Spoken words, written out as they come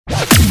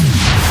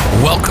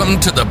Welcome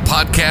to the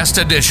podcast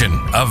edition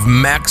of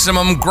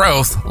Maximum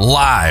Growth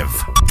Live,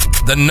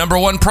 the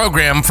 #1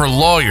 program for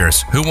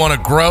lawyers who want to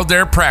grow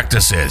their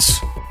practices.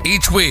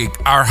 Each week,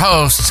 our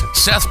hosts,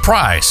 Seth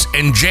Price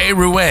and Jay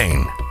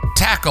Ruane,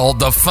 tackle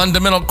the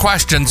fundamental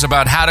questions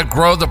about how to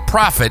grow the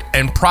profit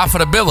and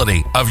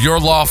profitability of your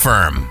law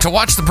firm. To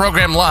watch the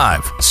program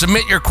live,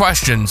 submit your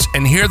questions,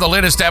 and hear the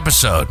latest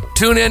episode,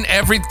 tune in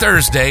every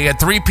Thursday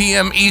at 3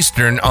 p.m.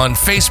 Eastern on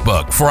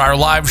Facebook for our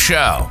live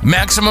show.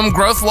 Maximum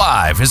Growth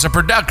Live is a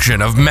production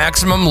of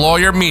Maximum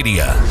Lawyer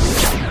Media.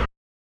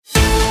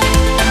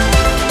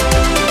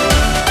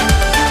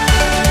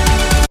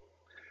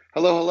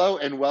 Hello,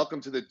 and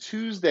welcome to the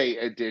Tuesday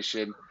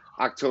edition,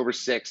 October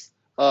 6th,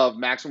 of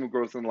Maximum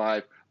Growth and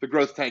Live, the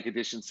Growth Tank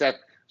edition. Seth,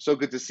 so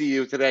good to see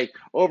you today.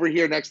 Over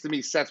here next to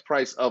me, Seth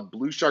Price of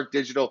Blue Shark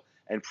Digital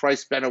and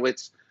Price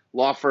Benowitz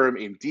Law Firm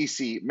in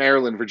D.C.,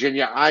 Maryland,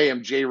 Virginia. I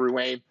am Jay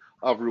Ruane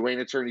of Ruane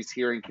Attorneys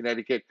here in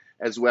Connecticut,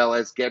 as well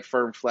as Get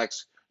Firm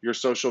Flex, your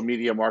social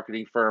media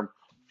marketing firm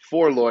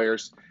for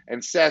lawyers.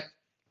 And Seth,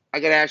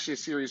 I got to ask you a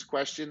serious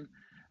question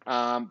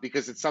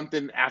because it's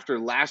something after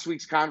last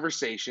week's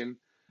conversation.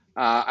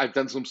 I've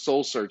done some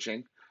soul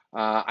searching.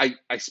 I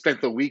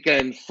spent the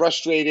weekend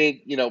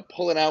frustrated,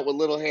 pulling out what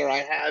little hair I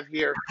have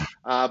here,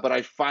 but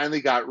I finally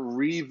got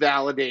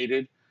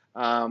revalidated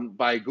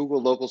by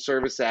Google local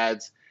service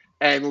ads,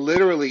 and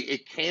literally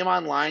it came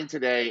online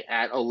today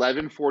at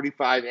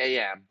 11:45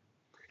 a.m.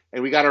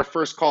 and we got our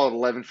first call at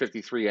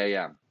 11:53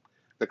 a.m.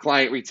 The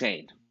client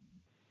retained.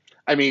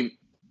 I mean,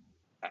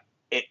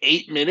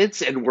 8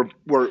 minutes and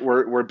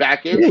we're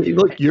back in. Yeah,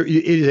 look, it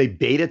is a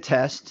beta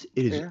test.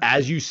 It is,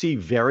 as you see,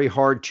 very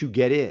hard to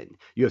get in.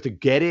 You have to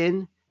get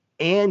in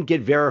and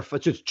get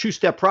verified. So it's a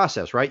two-step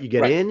process, right? You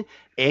get in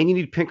and you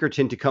need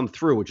Pinkerton to come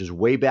through, which is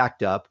way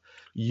backed up.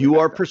 You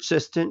are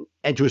persistent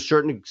and to a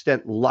certain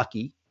extent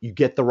lucky. You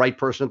get the right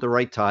person at the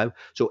right time.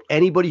 So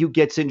anybody who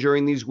gets in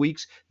during these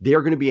weeks, there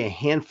are going to be a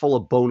handful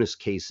of bonus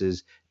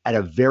cases at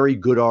a very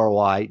good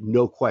ROI,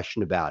 no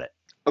question about it.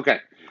 Okay.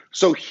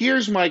 So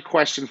here's my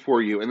question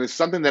for you, and it's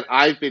something that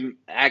I've been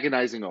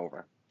agonizing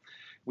over.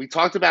 We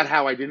talked about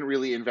how I didn't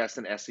really invest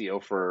in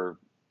SEO for,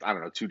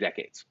 2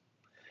 decades.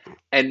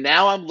 And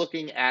now I'm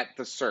looking at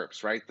the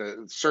SERPs, right?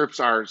 The SERPs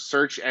are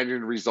Search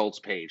Engine Results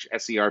Page,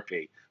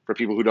 SERP, for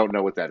people who don't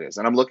know what that is.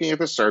 And I'm looking at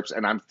the SERPs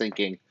and I'm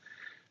thinking,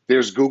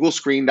 there's Google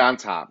screened on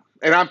top.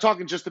 And I'm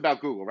talking just about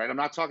Google, right? I'm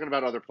not talking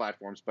about other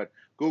platforms, but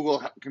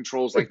Google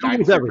controls like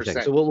 93%.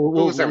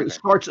 Everything.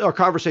 So our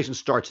conversation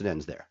starts and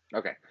ends there.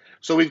 Okay.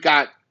 So we've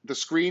got the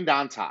screened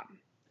on top.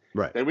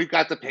 Right. Then we've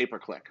got the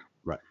pay-per-click.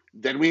 Right.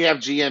 Then we have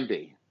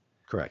GMB.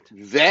 Correct.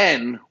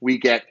 Then we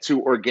get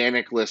to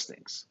organic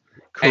listings.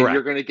 Correct. And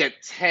you're going to get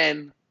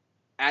 10,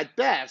 at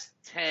best,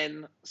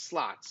 10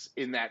 slots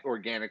in that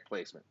organic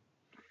placement.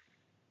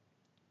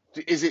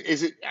 Is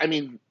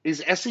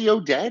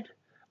SEO dead?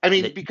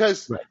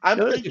 Because I'm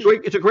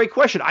thinking it's a great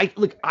question.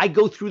 I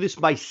go through this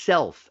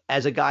myself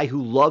as a guy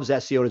who loves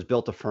SEO and has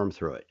built a firm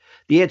through it.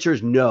 The answer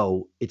is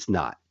no, it's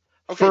not.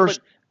 Okay,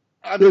 First,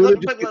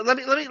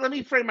 let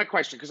me frame my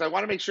question because I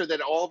want to make sure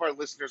that all of our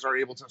listeners are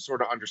able to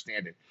sort of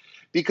understand it.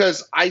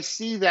 Because I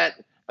see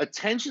that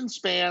attention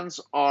spans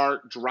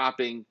are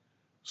dropping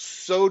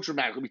so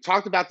dramatically. We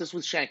talked about this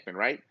with Shankman,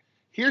 right?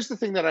 Here's the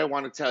thing that I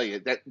want to tell you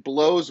that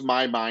blows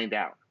my mind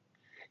out.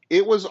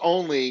 It was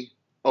only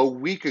a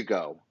week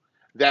ago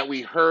that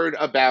we heard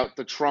about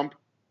the Trump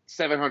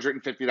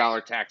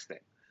 $750 tax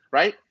thing,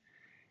 right?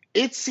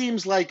 It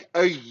seems like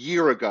a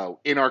year ago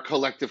in our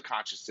collective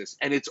consciousness,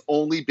 and it's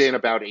only been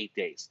about 8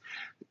 days.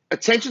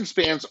 Attention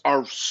spans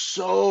are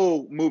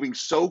moving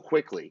so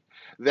quickly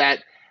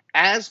that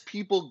as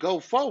people go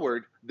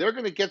forward, they're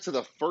going to get to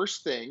the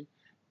first thing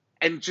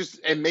and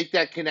make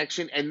that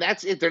connection, and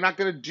that's it. They're not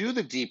going to do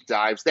the deep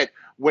dives that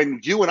when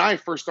you and I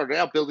first started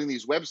out building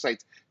these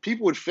websites,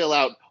 people would fill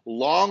out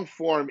long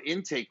form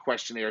intake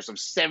questionnaires of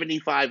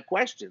 75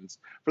 questions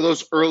for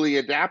those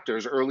early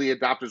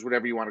adopters,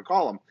 whatever you want to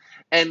call them.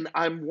 And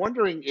I'm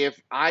wondering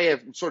if I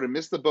have sort of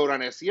missed the boat on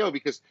SEO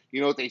because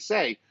you know what they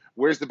say,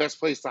 where's the best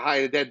place to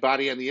hide a dead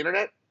body on the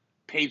internet?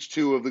 Page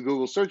 2 of the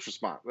Google search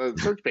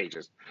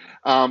pages.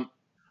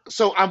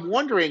 So I'm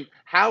wondering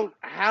how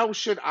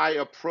should I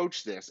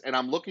approach this? And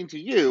I'm looking to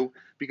you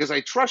because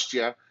I trust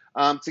you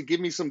to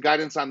give me some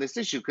guidance on this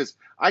issue because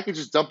I could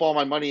just dump all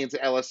my money into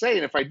LSA.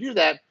 And if I do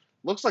that,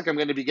 looks like I'm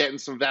going to be getting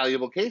some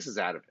valuable cases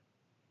out of it.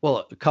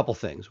 Well, a couple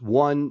things.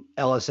 One,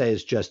 LSA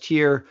is just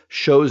here,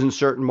 shows in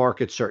certain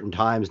markets, certain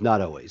times,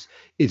 not always.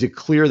 Is it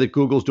clear that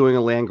Google's doing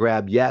a land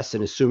grab? Yes.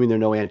 And assuming there are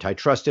no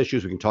antitrust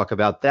issues, we can talk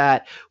about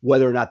that,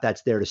 whether or not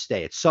that's there to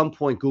stay. At some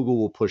point, Google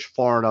will push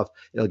far enough,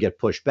 it'll get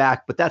pushed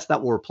back, but that's not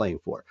what we're playing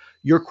for.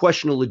 Your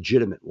question, a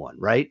legitimate one,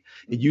 right?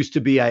 It used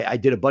to be, I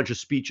did a bunch of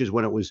speeches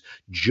when it was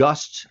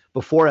just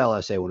before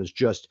LSA, when it was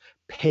just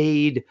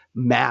paid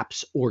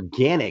maps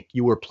organic,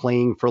 you were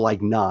playing for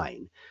like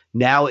 9.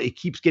 Now it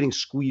keeps getting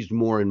squeezed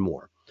more and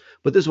more.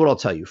 But this is what I'll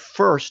tell you.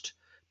 First,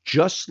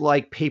 just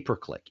like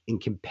pay-per-click in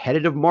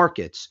competitive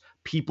markets,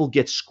 people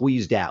get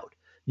squeezed out.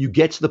 You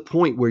get to the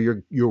point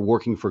where you're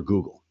working for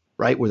Google,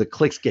 right? Where the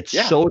clicks get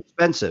Yeah. so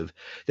expensive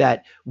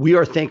that we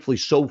are thankfully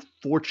so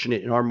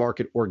fortunate in our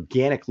market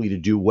organically to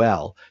do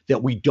well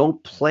that we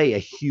don't play a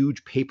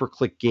huge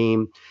pay-per-click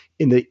game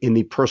in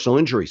the personal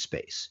injury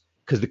space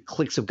because the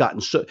clicks have gotten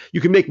so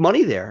you can make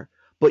money there,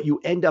 but you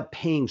end up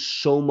paying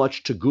so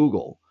much to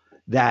Google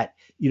that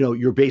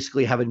you're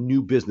basically have a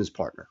new business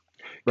partner,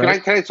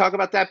 right? Can I talk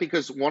about that?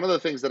 Because one of the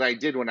things that I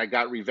did when I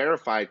got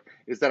re-verified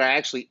is that I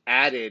actually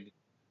added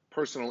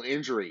personal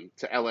injury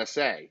to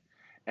LSA,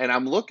 and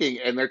I'm looking,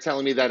 and they're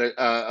telling me that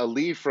a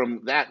lead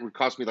from that would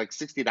cost me like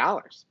 $60,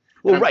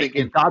 and Well, I'm right,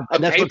 thinking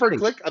and that's what I'm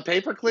saying. a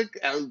pay-per-click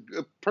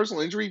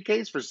personal injury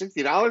case for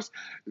 $60.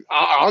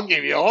 I'll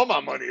give you all my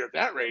money at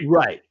that rate.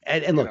 Right.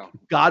 And You look, know.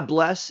 God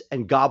bless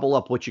and gobble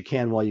up what you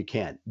can while you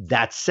can.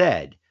 That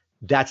said,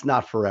 that's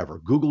not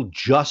forever. Google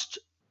just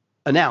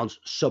announced,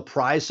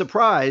 surprise,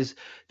 surprise,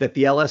 that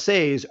the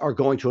LSAs are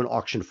going to an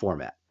auction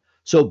format.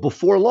 So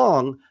before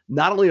long,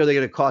 not only are they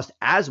going to cost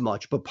as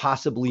much, but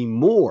possibly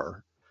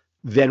more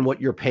than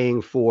what you're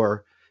paying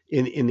for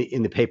in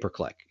the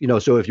pay-per-click.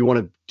 So if you want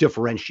to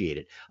differentiate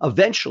it,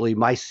 eventually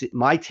my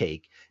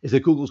take is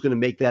that Google's going to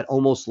make that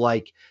almost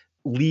like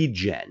lead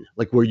gen,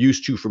 like we're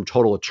used to from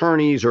Total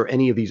Attorneys or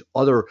any of these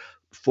other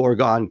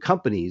foregone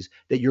companies,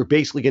 that you're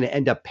basically going to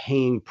end up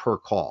paying per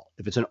call.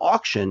 If it's an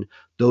auction,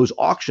 those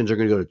auctions are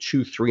going to go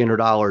to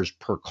 $200-$300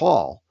 per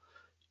call,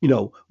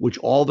 which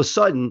all of a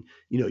sudden,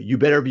 you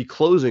better be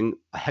closing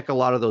a heck of a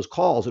lot of those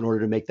calls in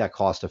order to make that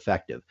cost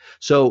effective.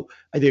 So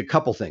I think a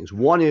couple things.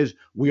 One is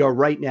we are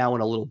right now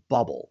in a little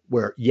bubble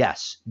where,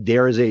 yes,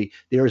 there is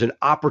an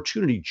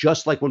opportunity,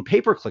 just like when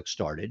pay-per-click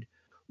started,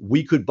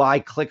 we could buy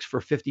clicks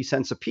for 50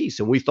 cents a piece.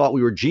 And we thought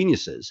we were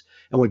geniuses.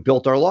 And we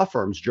built our law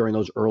firms during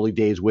those early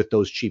days with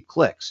those cheap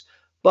clicks.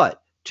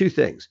 But two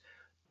things.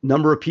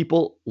 Number of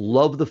people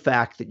love the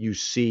fact that you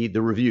see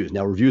the reviews.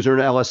 Now, reviews are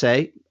an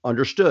LSA,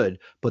 understood,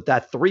 but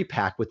that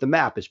 3-pack with the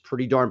map is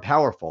pretty darn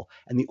powerful.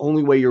 And the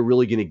only way you're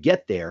really going to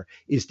get there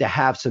is to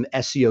have some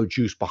SEO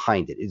juice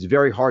behind it. It's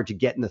very hard to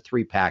get in the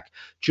 3-pack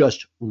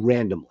just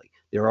randomly.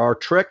 There are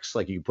tricks,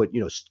 like you put,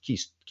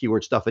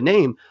 keyword stuff a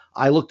name.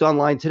 I looked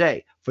online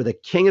today for the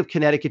king of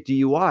Connecticut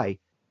DUI,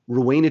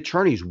 Ruane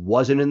Attorneys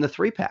wasn't in the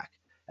 3-pack.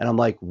 And I'm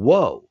like,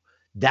 whoa,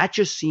 that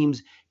just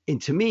seems,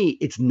 and to me,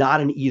 it's not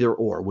an either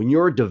or. When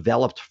you're a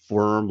developed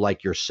firm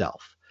like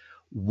yourself,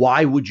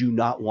 why would you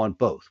not want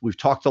both? We've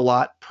talked a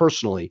lot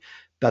personally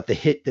about the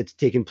hit that's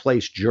taken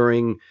place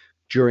during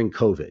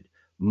COVID.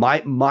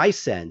 My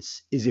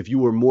sense is if you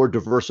were more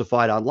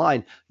diversified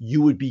online,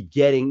 you would be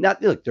getting,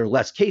 not like there are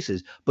less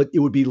cases, but it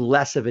would be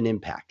less of an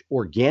impact.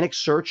 Organic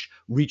search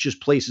reaches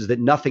places that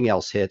nothing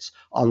else hits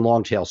on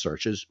long tail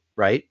searches,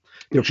 right?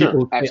 There are Sure,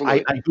 people who say,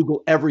 absolutely. I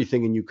Google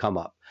everything and you come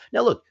up.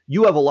 Now, look,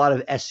 you have a lot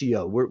of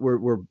SEO.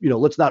 We're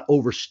let's not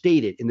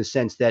overstate it in the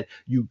sense that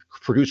you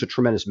produce a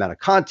tremendous amount of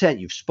content.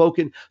 You've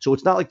spoken, so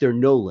it's not like there are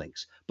no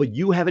links. But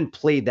you haven't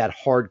played that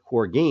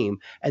hardcore game.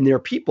 And there are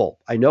people,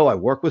 I know I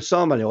work with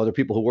some, I know other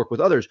people who work with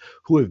others,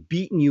 who have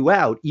beaten you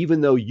out, even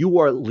though you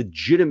are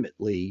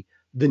legitimately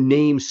the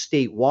name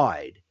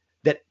statewide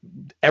that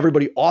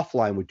everybody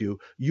offline would do.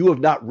 You have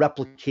not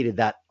replicated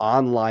that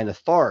online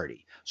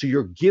authority. So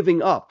you're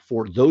giving up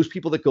for those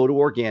people that go to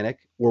organic,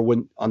 or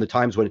when on the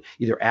times when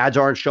either ads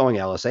aren't showing,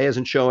 LSA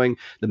isn't showing,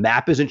 the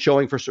map isn't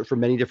showing for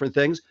many different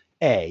things.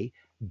 A,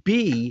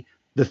 B,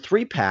 the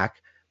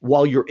 3-pack,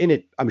 while you're in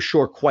it, I'm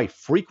sure quite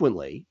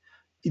frequently,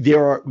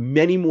 there are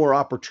many more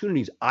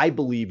opportunities I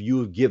believe you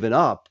have given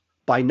up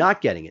by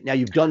not getting it. Now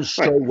you've done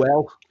so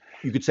well.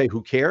 You could say,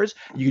 who cares?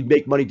 You could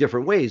make money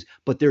different ways,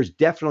 but there's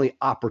definitely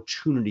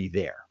opportunity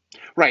there.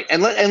 Right.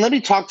 And let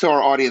me talk to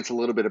our audience a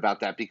little bit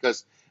about that,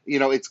 because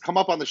it's come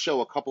up on the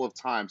show a couple of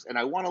times, and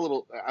I want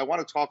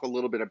to talk a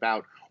little bit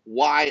about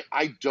why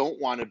I don't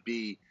want to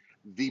be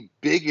the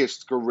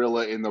biggest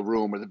gorilla in the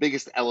room or the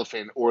biggest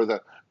elephant or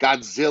the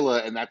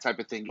Godzilla and that type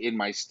of thing in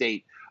my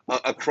state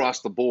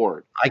across the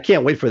board. I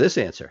can't wait for this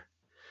answer.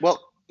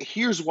 Well,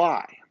 here's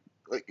why.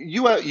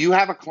 You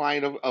have a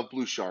client of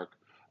Blue Shark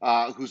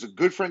who's a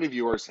good friend of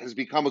yours, has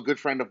become a good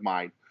friend of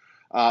mine,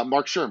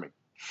 Mark Sherman,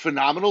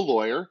 phenomenal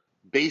lawyer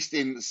based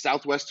in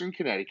southwestern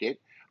Connecticut,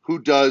 who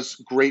does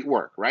great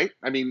work, right?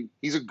 I mean,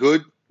 he's a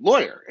good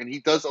lawyer and he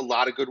does a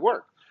lot of good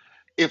work.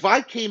 If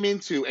I came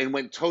into and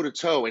went toe to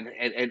toe and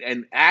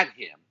at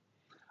him,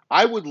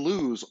 I would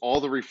lose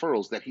all the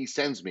referrals that he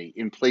sends me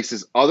in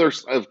places other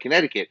of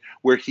Connecticut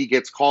where he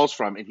gets calls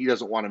from and he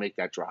doesn't want to make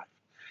that drive.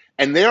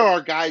 And there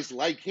are guys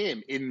like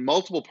him in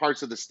multiple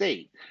parts of the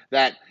state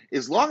that,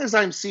 as long as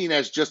I'm seen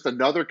as just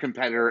another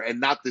competitor and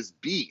not this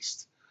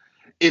beast,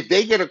 if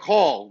they get a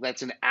call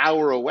that's an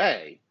hour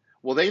away,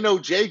 well, they know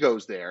Jay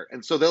goes there,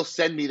 and so they'll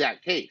send me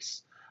that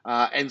case.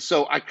 And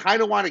so I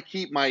kind of want to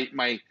keep my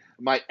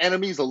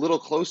enemies a little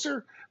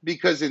closer,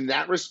 because in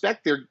that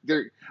respect,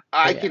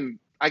 I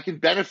can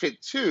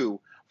benefit too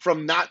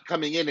from not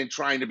coming in and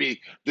trying to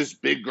be this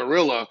big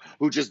gorilla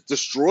who just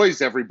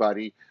destroys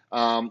everybody.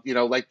 Like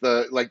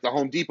the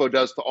Home Depot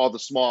does to all the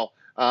small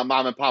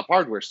mom and pop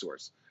hardware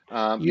stores.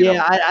 I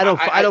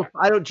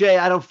don't, Jay,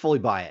 I don't fully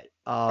buy it.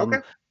 Okay.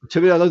 To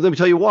me, let me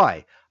tell you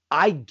why.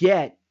 I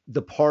get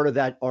the part of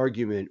that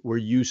argument where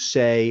you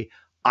say,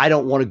 I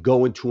don't want to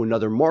go into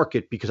another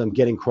market because I'm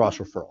getting cross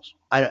referrals.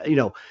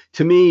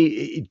 To me,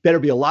 it better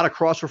be a lot of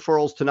cross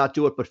referrals to not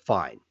do it, but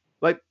fine,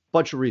 right?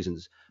 Bunch of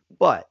reasons.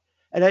 But,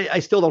 and I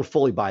still don't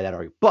fully buy that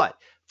argument, but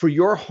for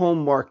your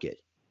home market,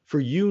 for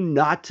you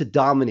not to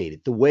dominate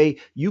it, the way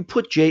you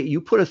put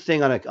a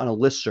thing on a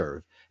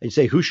listserv and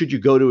say, who should you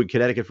go to in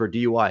Connecticut for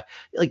DUI?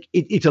 Like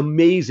it's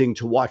amazing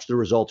to watch the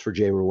results for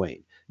Jay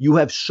Ruane. You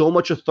have so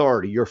much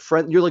authority. You're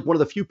like one of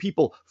the few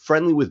people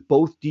friendly with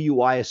both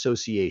DUI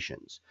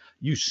associations.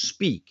 You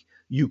speak.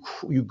 You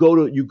go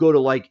to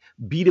like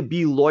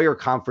B2B lawyer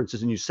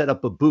conferences and you set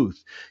up a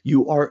booth. You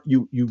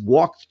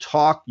walk the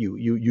talk.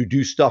 You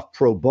do stuff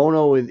pro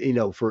bono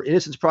and for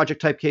Innocence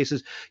Project type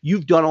cases.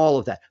 You've done all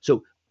of that.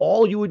 So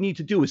all you would need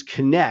to do is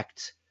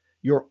connect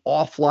your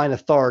offline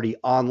authority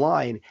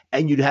online,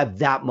 and you'd have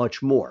that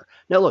much more.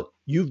 Now, look,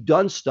 you've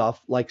done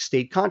stuff like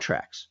state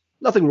contracts.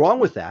 Nothing wrong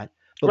with that.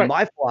 But Right.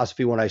 my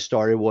philosophy when I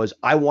started was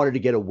I wanted to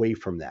get away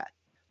from that.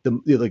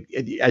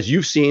 As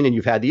you've seen and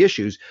you've had the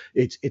issues,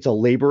 it's a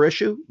labor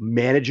issue,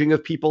 managing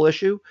of people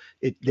issue.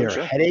 There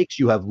are headaches.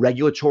 You have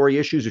regulatory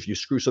issues if you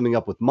screw something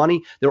up with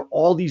money. There are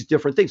all these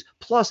different things.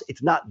 Plus,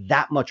 it's not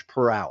that much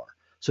per hour.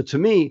 So to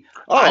me,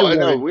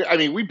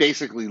 we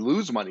basically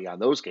lose money on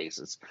those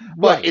cases,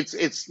 but right.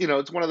 it's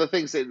one of the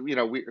things that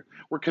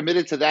we're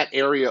committed to that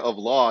area of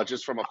law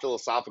just from a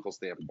philosophical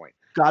standpoint.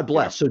 God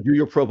bless. So do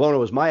your pro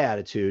bono is my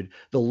attitude.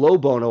 The low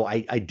bono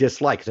I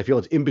dislike because I feel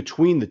it's in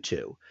between the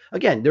two.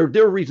 Again, there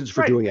are reasons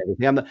for doing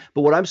everything.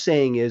 But what I'm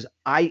saying is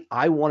I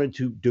wanted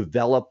to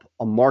develop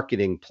a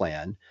marketing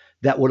plan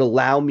that would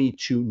allow me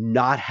to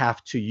not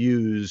have to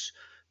use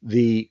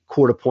the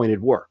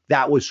court-appointed work.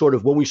 That was sort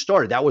of when we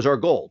started. That was our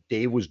goal.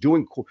 Dave was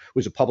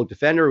a public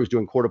defender, was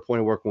doing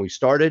court-appointed work when we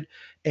started.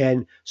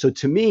 And so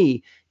to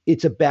me,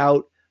 it's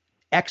about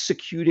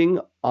executing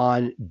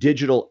on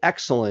digital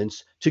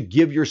excellence to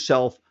give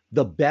yourself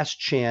the best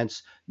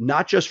chance,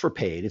 not just for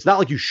paid. It's not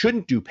like you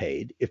shouldn't do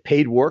paid. If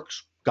paid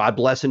works, God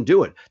bless and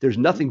do it. There's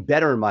nothing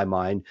better in my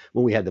mind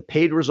when we had the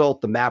paid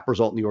result, the map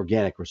result, and the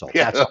organic result.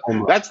 Yeah,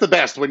 that's the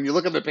best when you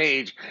look at the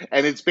page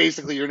and it's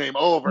basically your name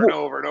over and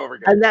over and over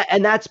again.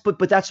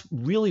 But that's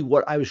really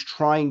what I was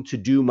trying to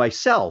do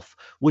myself,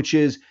 which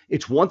is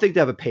it's one thing to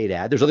have a paid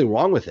ad. There's nothing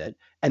wrong with it.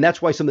 And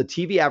that's why some of the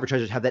TV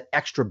advertisers have that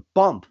extra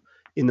bump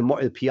in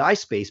the PI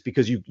space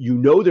because you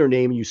know their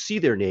name and you see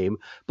their name,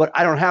 but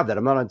I don't have that.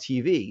 I'm not on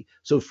TV.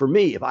 So for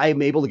me, if I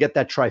am able to get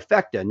that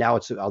trifecta, now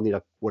I'll need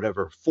a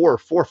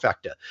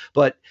fourfecta,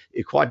 but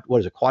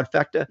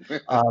quadfecta?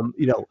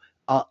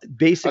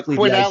 Basically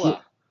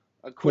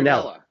a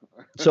quinella.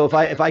 So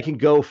if I can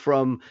go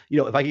from,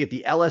 if I can get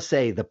the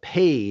LSA, the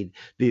paid,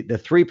 the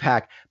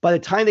 3-pack, by the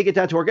time they get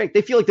down to organic,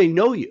 they feel like they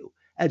know you.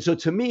 And so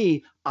to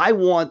me, I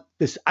want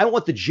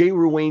the Jay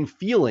Ruane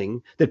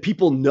feeling that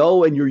people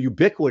know and you're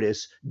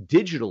ubiquitous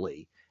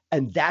digitally.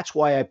 And that's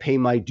why I pay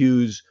my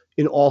dues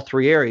in all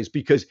three areas,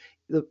 because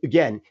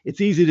again,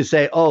 it's easy to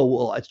say, oh,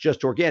 well, it's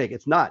just organic.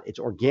 It's not. It's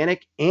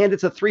organic and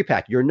it's a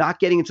 3-pack. You're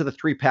not getting into the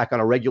 3-pack on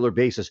a regular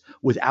basis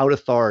without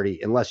authority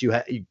unless you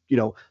have,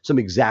 some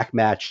exact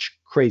match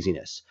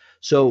craziness.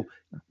 So,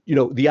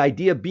 the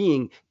idea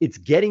being it's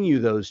getting you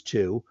those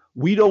two.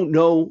 We don't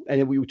know,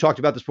 and we talked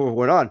about this before we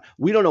went on,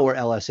 we don't know where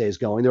LSA is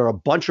going. There are a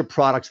bunch of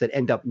products that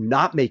end up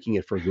not making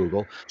it for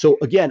Google. So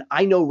again,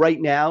 I know right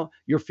now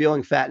you're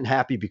feeling fat and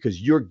happy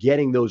because you're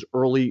getting those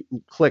early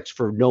clicks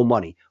for no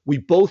money. We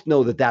both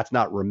know that that's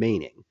not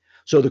remaining.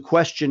 So the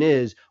question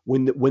is,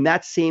 when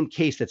that same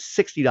case that's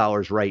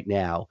 $60 right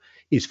now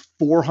is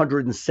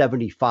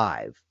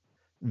 $475,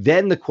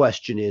 then the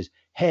question is,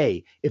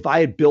 hey, if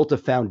I had built a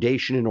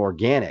foundation in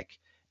organic,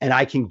 and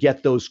I can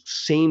get those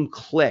same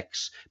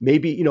clicks,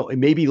 maybe, it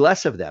may be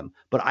less of them,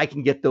 but I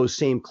can get those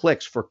same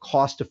clicks for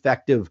cost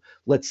effective,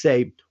 let's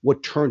say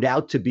what turned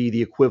out to be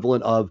the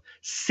equivalent of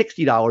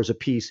 $60 a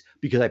piece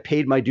because I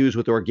paid my dues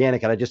with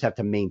organic and I just have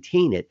to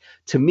maintain it.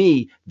 To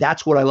me,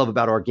 that's what I love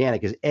about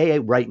organic is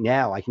right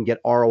now I can get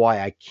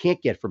ROI I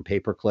can't get from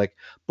pay-per-click,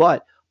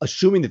 but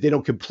assuming that they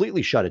don't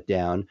completely shut it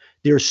down,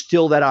 there's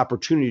still that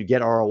opportunity to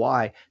get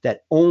ROI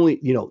that only,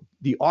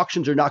 the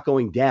auctions are not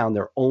going down,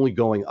 they're only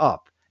going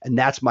up. And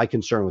that's my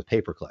concern with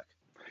pay-per-click.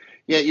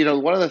 Yeah,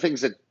 one of the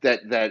things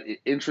that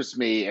interests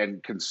me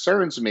and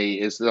concerns me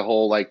is the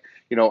whole I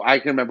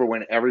can remember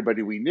when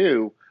everybody we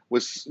knew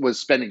was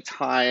spending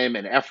time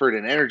and effort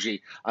and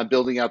energy on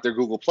building out their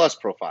Google Plus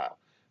profile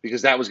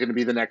because that was going to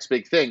be the next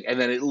big thing. And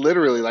then it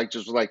literally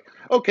just was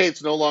okay,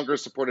 it's no longer a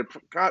supported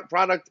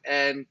product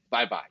and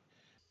bye-bye.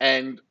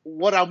 And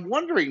what I'm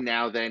wondering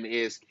now then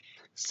is,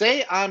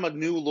 say I'm a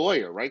new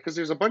lawyer, right? Because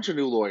there's a bunch of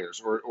new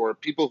lawyers or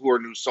people who are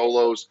new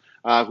solos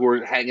who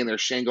are hanging their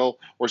shingle,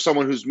 or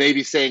someone who's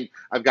maybe saying,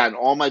 I've gotten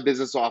all my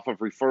business off of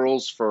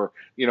referrals for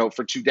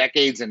 2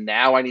 decades, and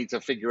now I need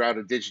to figure out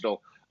a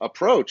digital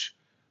approach.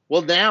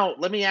 Well, now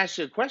let me ask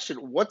you a question.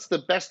 What's the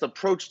best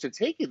approach to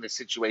take in this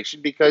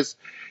situation? Because,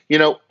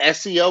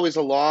 SEO is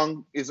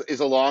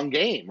a long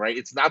game, right?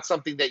 It's not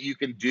something that you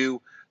can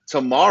do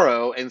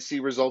tomorrow and see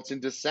results in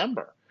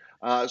December.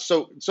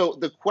 So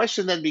the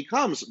question then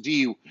becomes: do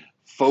you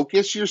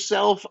focus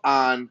yourself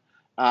on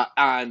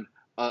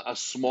a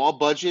small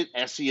budget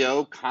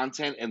SEO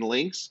content and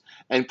links,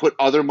 and put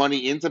other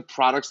money into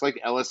products like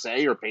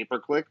LSA or pay per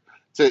click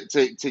to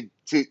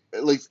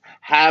at least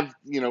have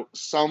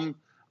some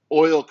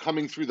oil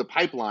coming through the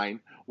pipeline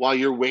while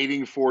you're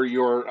waiting for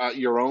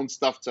your own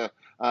stuff to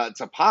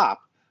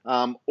pop?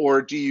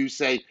 Or do you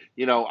say,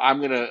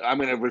 I'm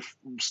gonna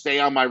stay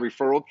on my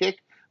referral kick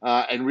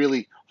and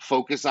really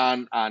focus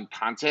on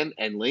content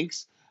and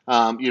links,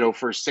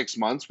 for 6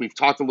 months? We've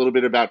talked a little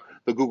bit about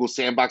the Google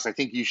Sandbox. I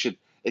think you should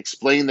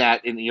explain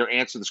that in your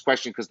answer to this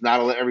question, because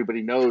not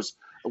everybody knows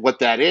what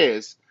that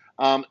is.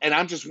 And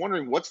I'm just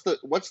wondering, what's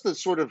the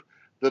sort of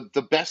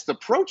the best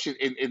approach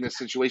in this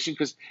situation,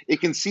 because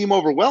it can seem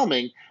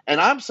overwhelming.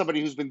 And I'm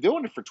somebody who's been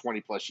doing it for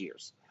 20 plus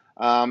years.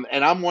 And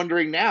I'm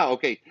wondering now,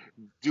 okay,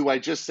 do I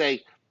just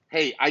say,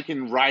 hey, I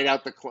can ride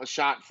out the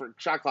shot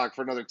clock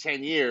for another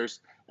 10 years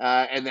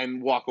and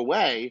then walk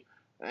away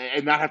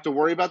and not have to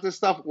worry about this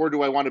stuff? Or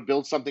do I want to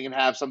build something and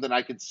have something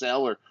I could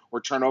sell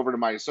or turn over to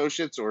my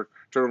associates or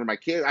turn over to my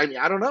kids? I mean,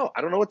 I don't know. I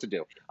don't know what to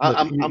do. Look,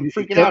 I'm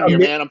freaking out here,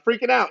 man. I'm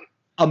freaking out.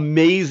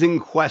 Amazing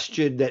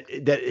question that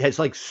has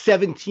like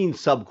 17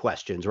 sub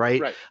questions,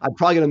 right? Right. I'm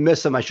probably going to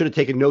miss them. I should have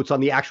taken notes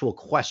on the actual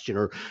question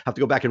or have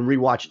to go back and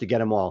rewatch to get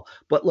them all.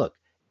 But look,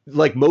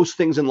 like most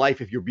things in life,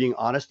 if you're being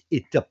honest,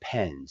 it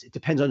depends. It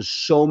depends on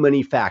so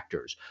many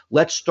factors.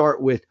 Let's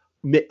start with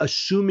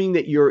assuming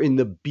that you're in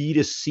the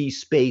B2C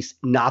space,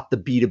 not the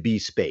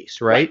B2B space,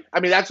 right? I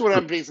mean, that's what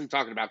I'm basically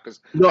talking about, because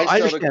no,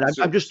 I understand.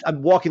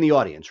 I'm walking the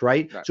audience,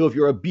 right? Right. So if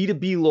you're a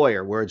B2B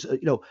lawyer, where it's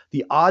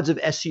the odds of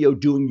SEO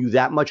doing you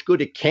that much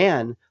good, it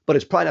can, but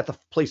it's probably not the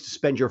place to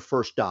spend your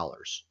first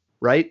dollars,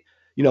 right?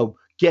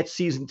 Get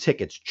season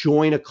tickets,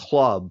 join a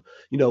club,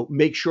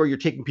 make sure you're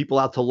taking people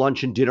out to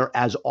lunch and dinner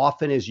as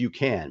often as you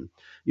can,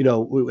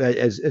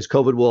 as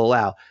COVID will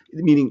allow.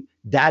 Meaning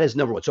that is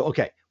number one. So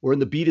okay, we're in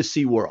the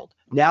B2C world.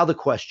 Now the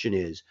question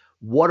is,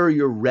 what are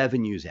your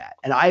revenues at?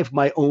 And I have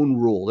my own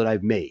rule that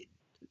I've made.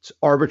 It's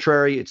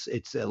arbitrary.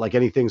 It's like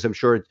anything. I'm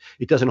sure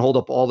it doesn't hold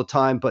up all the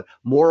time, but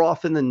more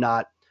often than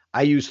not,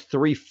 I use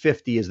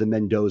 350 as the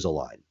Mendoza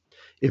line.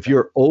 If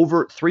you're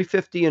over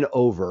 350 and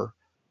over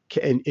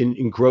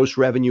in gross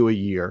revenue a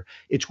year,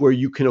 it's where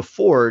you can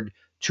afford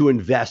to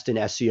invest in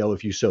SEO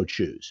if you so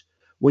choose.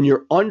 When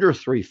you're under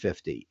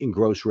 350 in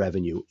gross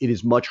revenue, it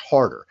is much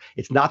harder.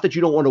 It's not that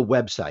you don't want a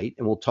website,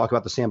 and we'll talk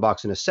about the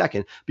Sandbox in a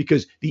second,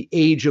 because the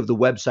age of the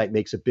website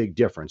makes a big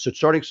difference. So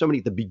starting somebody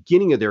at the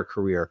beginning of their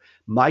career,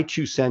 my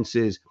 2 cents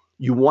is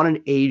you want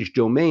an age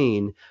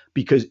domain,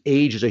 because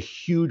age is a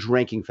huge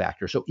ranking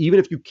factor. So even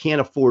if you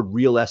can't afford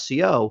real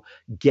SEO,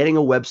 getting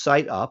a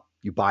website up,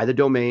 you buy the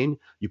domain,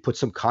 you put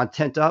some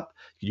content up,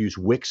 you use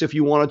Wix if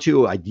you wanted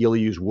to, ideally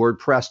use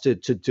WordPress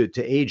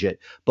to age it.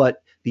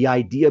 But the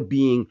idea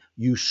being,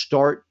 you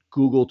start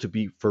Google to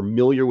be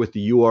familiar with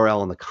the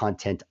URL and the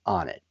content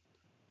on it,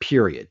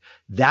 period.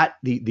 That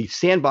the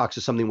Sandbox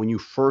is something when you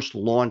first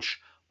launch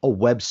a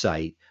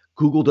website,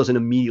 Google doesn't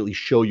immediately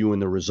show you in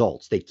the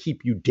results. They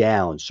keep you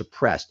down,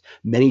 suppressed.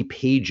 Many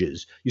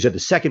pages, you said the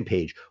second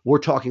page, we're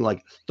talking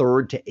like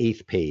 3rd to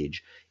 8th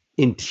page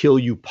until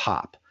you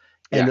pop.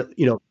 And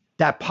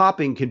that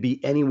popping can be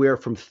anywhere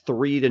from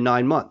 3 to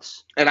 9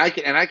 months. And I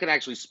can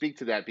actually speak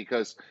to that,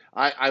 because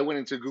I went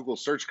into Google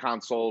Search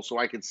Console so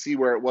I could see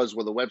where it was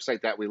with a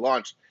website that we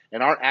launched,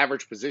 and our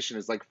average position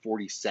is like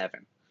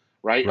 47,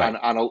 right?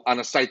 On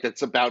a site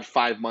that's about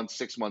 5 months,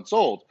 6 months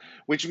old,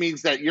 which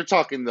means that you're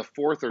talking the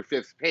 4th or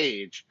 5th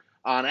page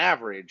on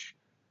average.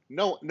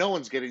 No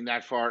one's getting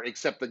that far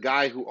except the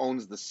guy who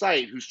owns the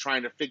site, who's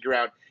trying to figure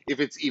out if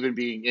it's even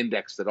being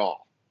indexed at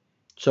all.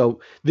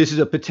 So this is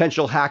a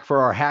potential hack for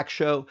our hack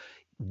show.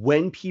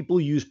 When people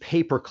use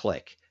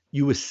pay-per-click,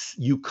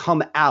 you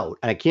come out,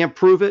 and I can't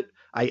prove it.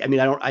 I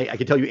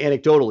can tell you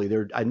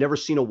anecdotally, I've never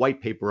seen a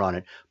white paper on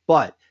it,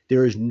 but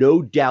there is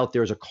no doubt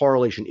there's a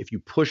correlation. If you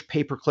push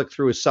pay-per-click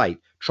through a site,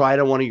 try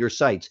it on one of your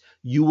sites,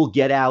 you will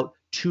get out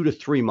 2 to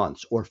 3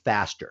 months or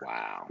faster.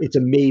 Wow. It's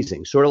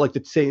amazing. Sort of like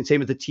the same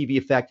as the TV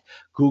effect.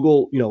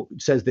 Google,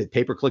 says that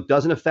pay-per-click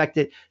doesn't affect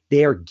it.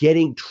 They are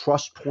getting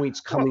trust points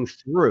coming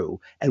through.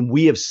 And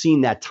we have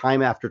seen that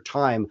time after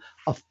time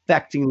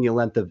affecting the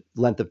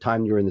length of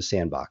time you're in the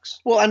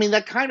Sandbox. Well, I mean,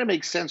 that kind of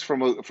makes sense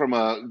from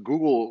a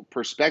Google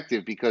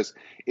perspective, because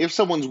if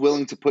someone's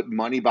willing to put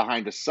money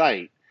behind a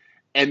site,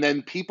 and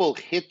then people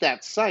hit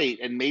that site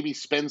and maybe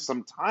spend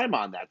some time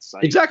on that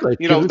site. Exactly.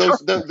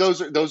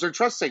 Those are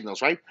trust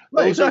signals, right?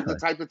 Right, Those exactly. are the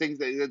type of things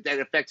that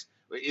affects,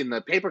 in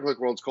the pay-per-click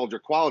world, it's called your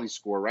quality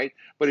score, right?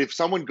 But if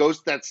someone goes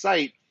to that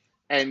site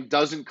and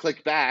doesn't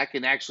click back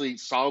and actually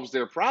solves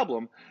their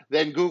problem,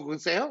 then Google can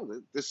say,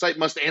 oh, this site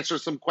must answer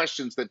some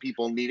questions that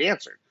people need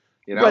answered.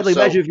 You know, Right. Like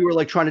so imagine if you were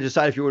like trying to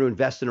decide if you were to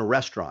invest in a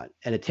restaurant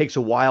and it takes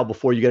a while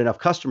before you get enough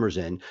customers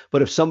in.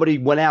 But if somebody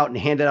went out and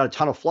handed out a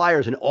ton of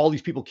flyers and all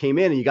these people came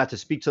in and you got to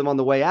speak to them on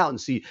the way out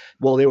and see,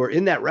 well, they were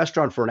in that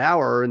restaurant for an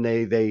hour and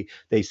they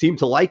seemed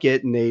to like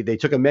it and they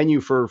took a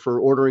menu for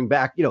ordering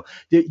back,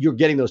 you're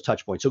getting those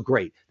touch points. So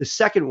great. The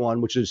second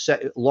one, which is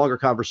a longer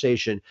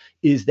conversation,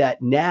 is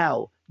that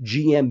now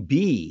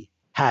GMB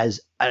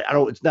has, I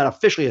don't, it's not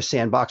officially a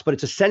sandbox, but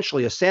it's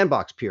essentially a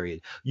sandbox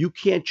period. You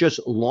can't just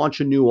launch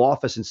a new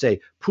office and say,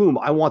 boom,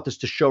 I want this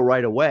to show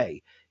right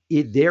away.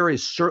 There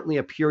is certainly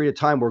a period of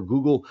time where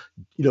Google,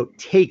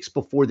 takes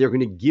before they're going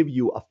to give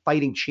you a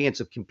fighting chance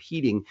of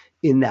competing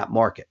in that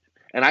market.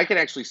 and I can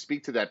actually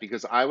speak to that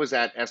because I was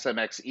at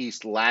SMX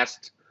East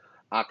last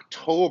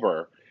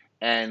October,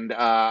 and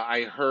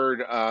I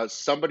heard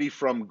somebody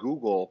from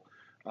Google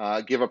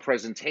give a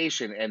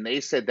presentation, and they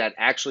said that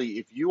actually,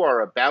 if you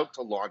are about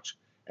to launch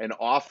an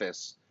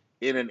office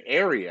in an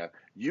area,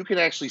 you can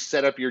actually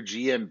set up your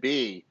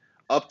GMB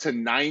up to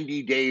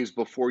 90 days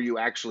before you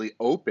actually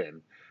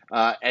open,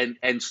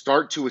 and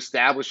start to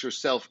establish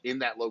yourself in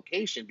that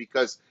location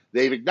because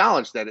they've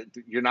acknowledged that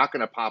you're not going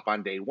to pop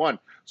on day one.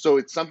 So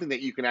it's something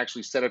that you can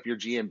actually set up your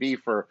GMB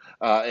for.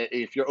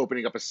 If you're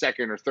opening up a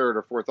second or third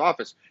or fourth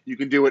office, you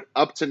can do it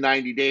up to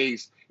 90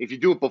 days. If you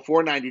do it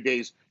before 90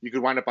 days, you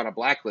could wind up on a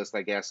blacklist,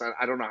 I guess.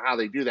 I don't know how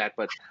they do that,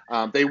 but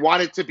they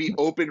want it to be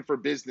open for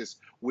business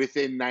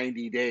within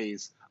 90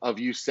 days of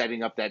you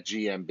setting up that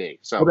GMB.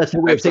 So well, that's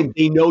the way of saying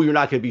they know you're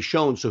not going to be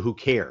shown, so who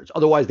cares?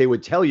 Otherwise, they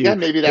would tell you, yeah,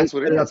 maybe that's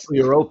what it is.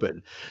 You're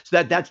open.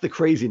 So that's the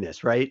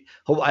craziness, right?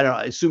 I don't know,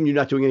 I assume you're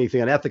not doing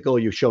anything unethical.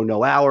 You show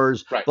no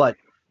hours, right? But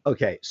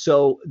okay.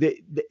 So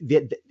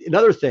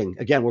another thing,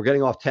 again, we're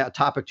getting off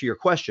topic to your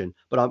question,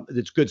 but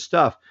it's good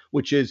stuff.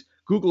 Which is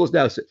Google is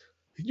now. It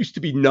used to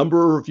be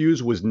number of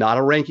reviews was not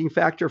a ranking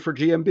factor for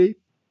GMB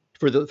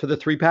for the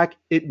 3-pack.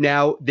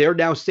 They're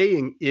now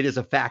saying it is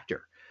a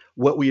factor.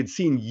 What we had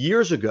seen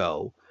years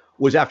ago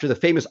was after the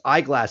famous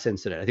eyeglass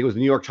incident. I think it was the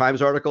New York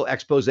Times article,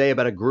 expose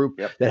about a group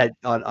that had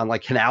on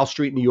like Canal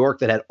Street, New York,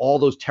 that had all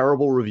those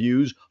terrible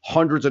reviews,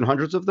 hundreds and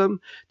hundreds of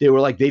them. They were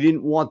like, they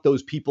didn't want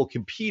those people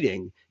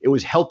competing. It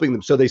was helping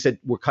them. So they said,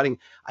 we're cutting.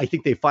 I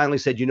think they finally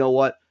said, you know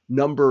what?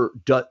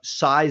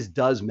 Size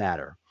does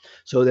matter.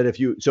 So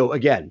that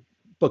again,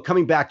 but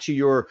coming back to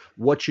your,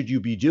 what should you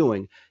be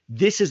doing?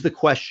 This is the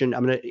question.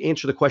 I'm going to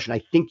answer the question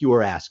I think you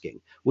were asking,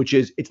 which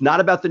is, it's not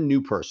about the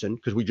new person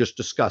because we just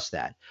discussed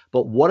that,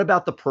 but what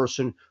about the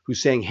person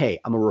who's saying, hey,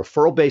 I'm a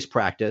referral-based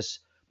practice,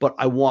 but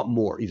I want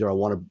more. Either I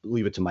want to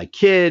leave it to my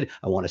kid,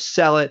 I want to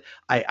sell it,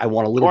 I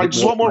want a little bit more. Or I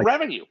just want more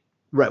revenue.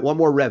 Right, want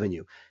more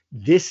revenue.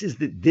 This is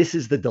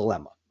the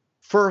dilemma.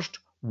 First,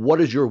 what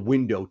is your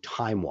window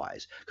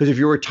time-wise? Because if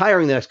you're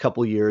retiring the next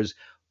couple of years,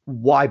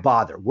 why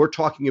bother? We're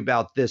talking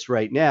about this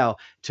right now.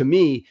 To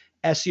me,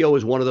 SEO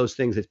is one of those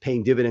things that's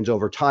paying dividends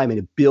over time, and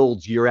it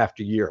builds year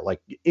after year,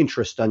 like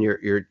interest on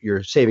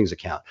your savings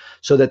account.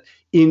 So that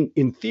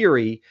in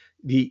theory,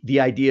 the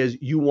idea is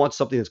you want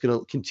something that's going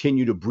to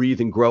continue to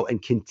breathe and grow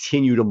and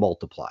continue to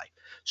multiply.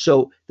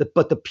 So,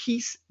 but the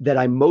piece that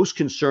I'm most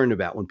concerned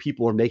about when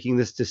people are making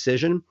this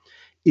decision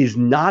is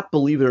not,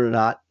 believe it or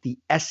not, the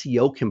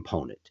SEO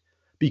component.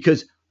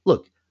 Because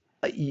look,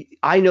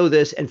 I know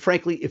this, and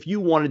frankly, if you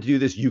wanted to do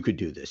this, you could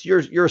do this.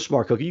 You're a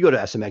smart cookie. You go to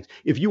SMX.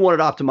 If you wanted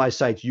to optimize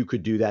sites, you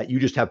could do that. You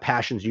just have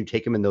passions, you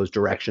take them in those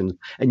directions,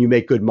 and you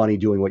make good money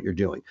doing what you're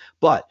doing.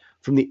 But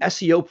from the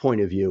SEO point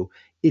of view,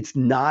 it's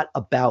not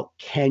about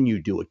can you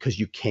do it, because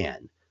you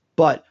can.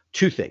 But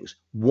two things.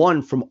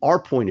 One, from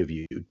our point of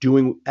view,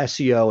 doing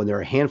SEO, and there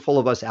are a handful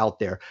of us out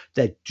there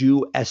that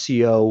do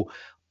SEO,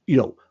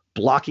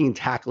 blocking and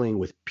tackling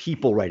with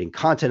people, writing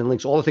content and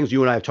links, all the things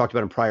you and I have talked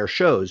about in prior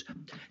shows,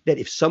 that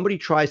if somebody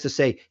tries to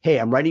say, hey,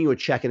 I'm writing you a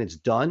check and it's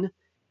done,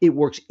 it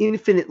works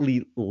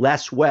infinitely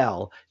less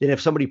well than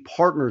if somebody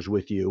partners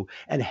with you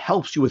and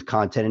helps you with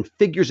content and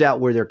figures out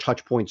where their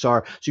touch points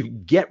are so you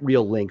can get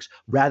real links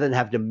rather than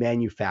have to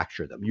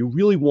manufacture them. You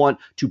really want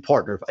to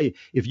partner.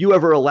 If you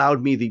ever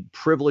allowed me the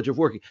privilege of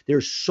working,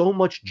 there's so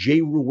much Jay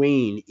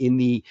Ruane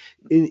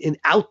in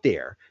out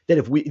there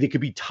that they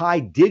could be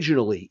tied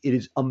digitally, it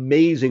is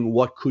amazing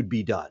what could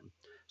be done.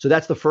 So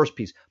that's the first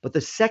piece. But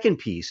the second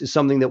piece is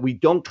something that we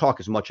don't talk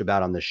as much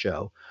about on this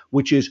show,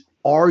 which is,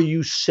 are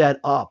you set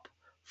up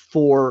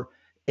for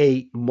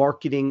a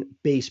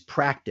marketing-based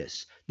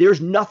practice?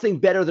 There's nothing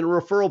better than a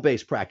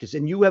referral-based practice,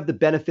 and you have the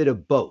benefit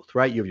of both,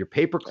 right? You have your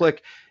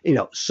pay-per-click,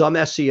 some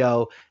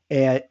SEO,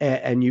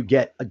 and you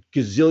get a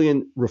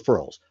gazillion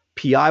referrals.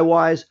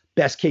 PI-wise,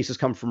 best cases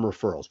come from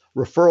referrals.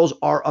 Referrals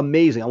are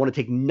amazing. I want to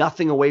take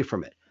nothing away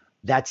from it.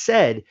 That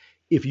said,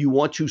 if you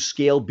want to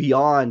scale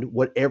beyond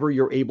whatever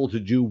you're able to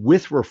do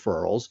with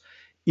referrals,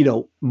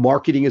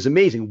 marketing is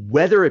amazing,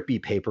 whether it be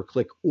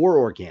pay-per-click or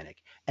organic.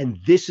 And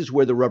this is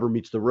where the rubber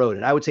meets the road.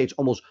 And I would say it's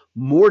almost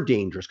more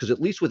dangerous because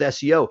at least with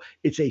SEO,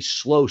 it's a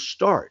slow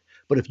start.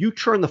 But if you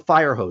turn the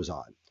fire hose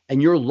on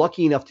and you're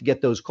lucky enough to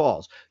get those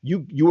calls,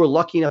 you are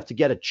lucky enough to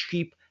get a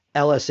cheap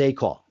LSA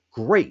call.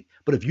 Great.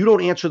 But if you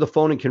don't answer the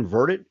phone and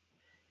convert it,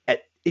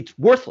 it's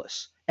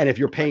worthless. And if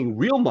you're paying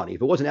real money,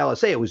 if it wasn't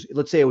LSA,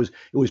 let's say it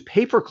was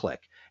pay per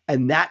click,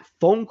 and that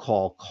phone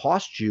call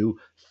cost you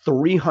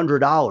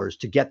 $300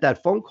 to get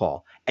that phone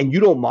call, and you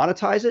don't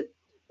monetize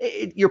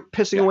you're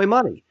pissing Yeah. away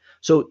money.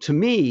 So to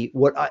me,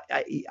 what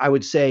I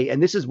would say,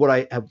 and this is what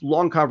I have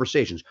long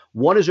conversations.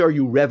 One is, are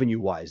you revenue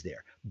wise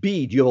there?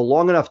 B, do you have a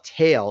long enough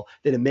tail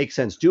that it makes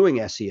sense doing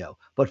SEO?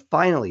 But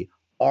finally,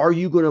 are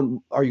you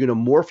gonna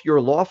morph your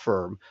law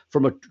firm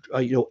from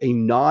a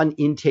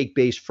non-intake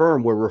based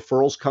firm where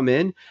referrals come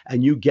in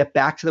and you get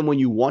back to them when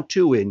you want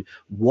to in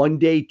 1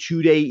 day,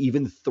 2 day,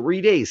 even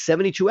 3 days,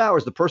 72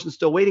 hours, the person's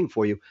still waiting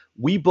for you?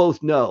 We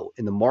both know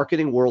in the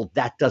marketing world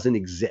that doesn't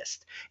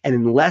exist. And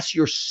unless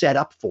you're set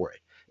up for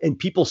it, and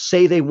people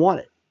say they want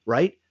it,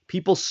 right?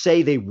 People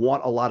say they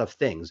want a lot of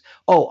things.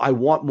 Oh, I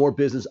want more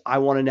business. I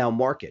want to now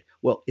market.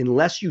 Well,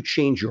 unless you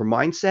change your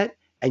mindset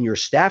and your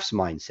staff's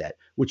mindset,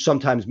 which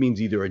sometimes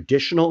means either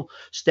additional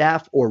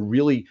staff or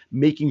really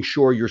making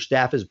sure your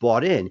staff is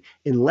bought in,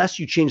 unless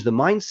you change the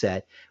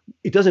mindset,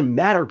 it doesn't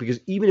matter,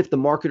 because even if the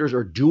marketers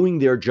are doing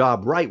their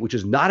job right, which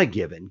is not a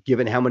given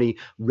how many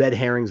red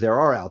herrings there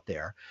are out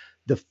there,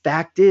 the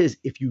fact is,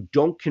 if you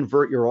don't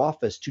convert your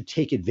office to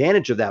take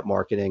advantage of that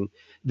marketing,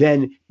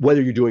 then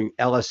whether you're doing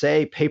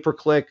LSA, pay per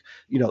click,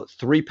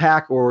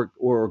 3-pack or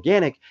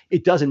organic,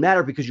 it doesn't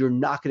matter, because you're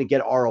not going to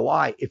get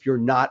ROI if you're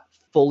not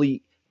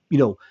fully,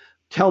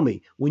 tell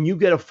me, when you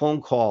get a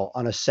phone call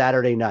on a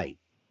Saturday night,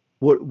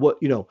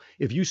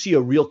 if you see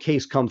a real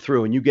case come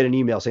through and you get an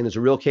email saying there's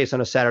a real case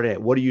on a Saturday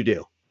night, what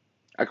do?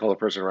 I call the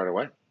person right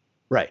away.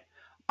 Right.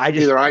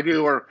 Either I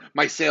do or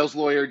my sales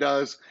lawyer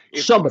does. If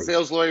the Somebody.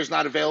 sales lawyer is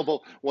not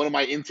available, one of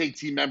my intake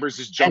team members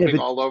is And jumping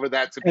all over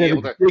that to be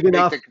able to big make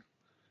enough, the. if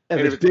And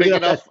if it's it's big big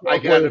enough, that enough, I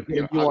sales get out lawyer is of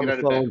getting you I'll on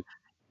get the out of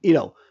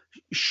bed.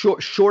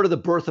 phone, short of the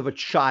birth of a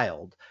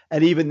child,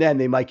 and even then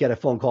they might get a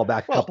phone call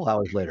back a Well, couple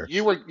hours later.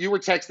 you were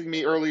texting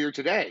me earlier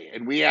today,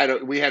 and we had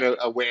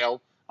a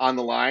whale on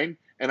the line,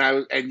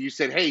 and you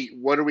said, "Hey,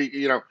 when are we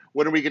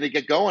going to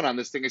get going on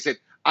this thing?" I said,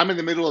 "I'm in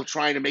the middle of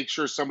trying to make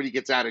sure somebody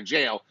gets out of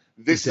jail.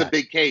 This is a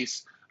Exactly. big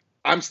case.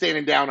 I'm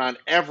standing down on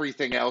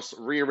everything else,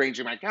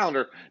 rearranging my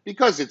calendar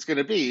because it's going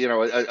to be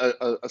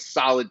a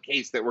solid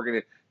case that we're going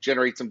to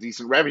generate some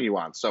decent revenue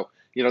on. So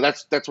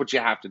that's what you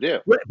have to do."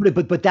 Right,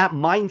 but that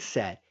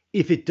mindset,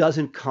 if it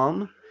doesn't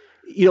come,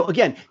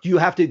 again, do you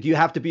have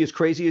to be as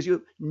crazy as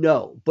you?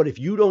 No, but if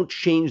you don't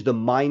change the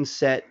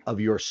mindset of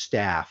your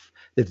staff,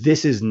 that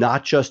this is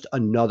not just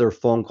another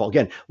phone call.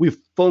 Again, we've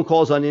phone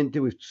calls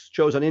we've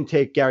shows on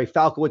intake. Gary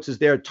Falkowitz is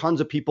there.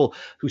 Tons of people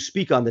who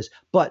speak on this.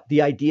 But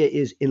the idea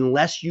is,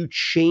 unless you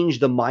change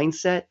the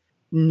mindset,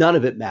 none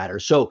of it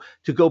matters. So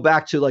to go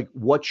back to, like,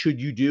 what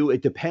should you do?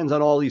 It depends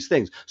on all these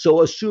things.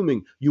 So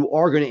assuming you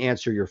are going to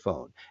answer your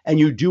phone and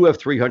you do have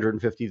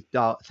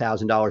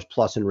 $350,000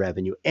 plus in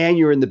revenue, and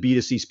you're in the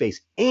B2C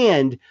space,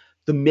 and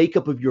the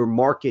makeup of your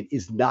market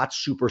is not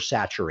super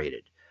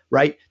saturated,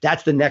 right?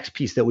 That's the next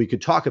piece that we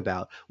could talk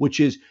about, which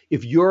is,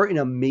 if you're in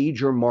a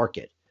major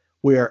market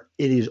where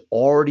it is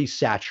already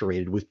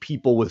saturated with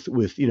people with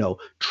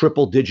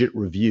triple digit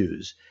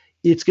reviews,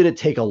 it's going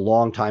to take a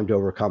long time to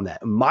overcome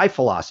that. My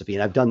philosophy,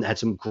 and had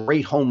some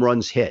great home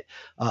runs hit.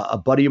 A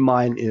buddy of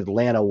mine in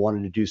Atlanta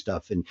wanted to do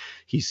stuff, and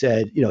he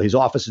said, his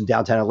office in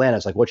downtown Atlanta.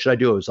 It's like, what should I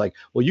do? It was like,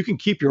 well, you can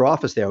keep your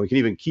office there. We can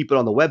even keep it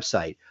on the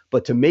website,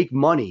 but to make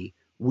money,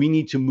 we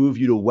need to move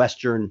you to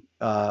Western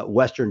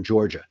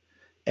Georgia.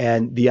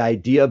 And the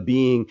idea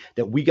being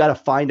that we got to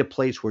find a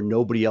place where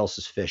nobody else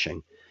is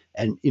fishing.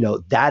 And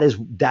that is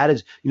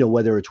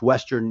whether it's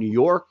Western New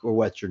York or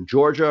Western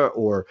Georgia,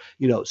 or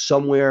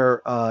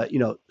somewhere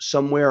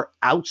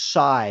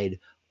outside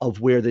of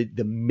where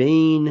the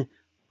main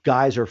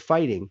guys are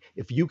fighting.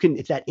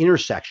 It's that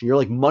intersection. You're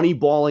like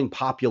moneyballing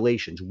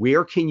populations.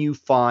 Where can you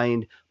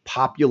find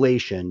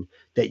population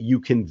that you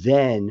can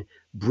then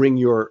bring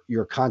your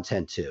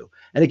content to?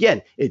 And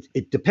again,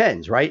 it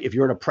depends, right? If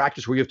you're in a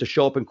practice where you have to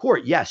show up in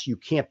court, yes, you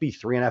can't be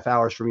 3.5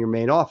 hours from your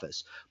main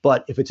office.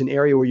 But if it's an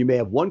area where you may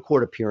have one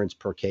court appearance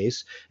per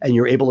case and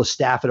you're able to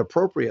staff it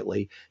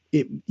appropriately,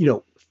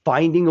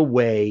 finding a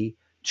way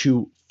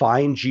to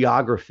find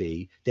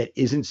geography that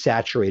isn't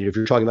saturated. If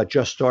you're talking about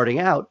just starting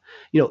out,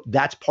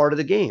 that's part of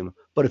the game.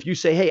 But if you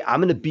say, hey, I'm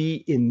going to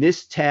be in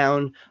this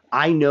town,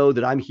 I know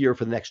that I'm here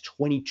for the next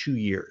 22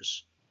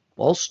 years.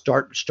 Well,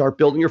 start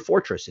building your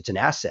fortress. It's an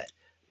asset.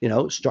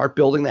 Start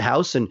building the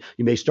house, and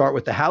you may start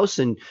with the house,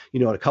 and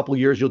in a couple of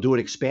years you'll do an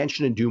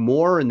expansion and do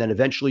more, and then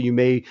eventually you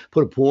may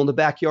put a pool in the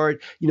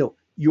backyard.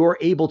 You're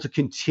able to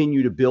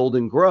continue to build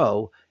and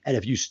grow, and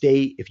if you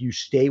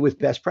stay with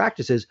best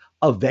practices,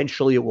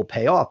 eventually it will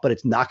pay off. But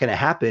it's not going to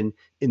happen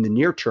in the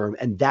near term,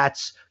 and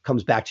that's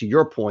comes back to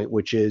your point,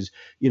 which is,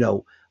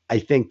 I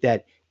think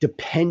that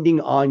depending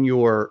on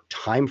your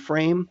time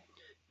frame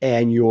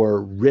and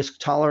your risk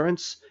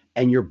tolerance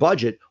and your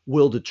budget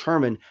will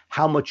determine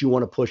how much you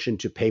want to push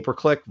into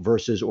pay-per-click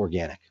versus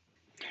organic.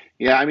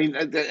 Yeah, I mean,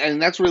 and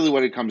that's really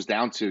what it comes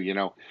down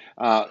to.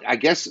 I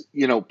guess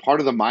part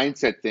of the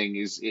mindset thing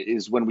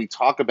is when we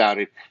talk about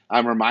it,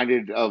 I'm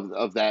reminded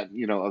of that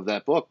of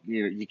that book.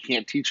 You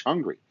can't teach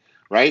hungry,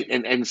 right?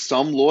 And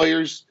some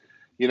lawyers,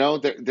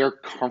 they're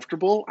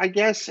comfortable, I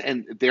guess,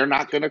 and they're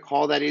not going to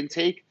call that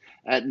intake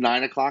at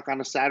 9 o'clock on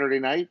a Saturday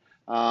night,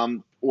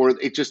 or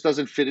it just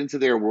doesn't fit into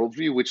their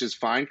worldview, which is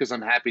fine because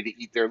I'm happy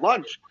to eat their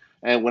lunch.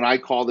 And when I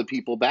call the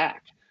people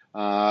back,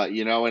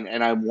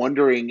 and I'm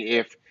wondering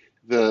if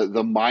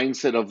the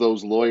mindset of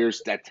those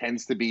lawyers that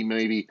tends to be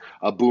maybe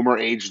a boomer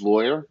age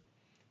lawyer,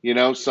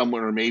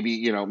 someone, or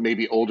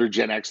maybe older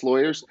Gen X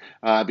lawyers,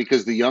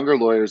 because the younger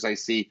lawyers I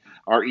see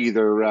are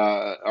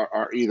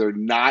either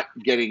not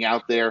getting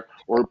out there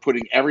or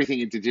putting everything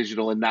into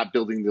digital and not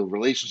building the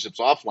relationships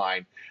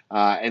offline.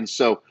 And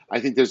so I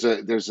think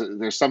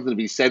there's something to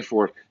be said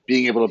for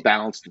being able to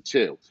balance the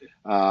two.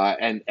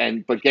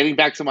 But getting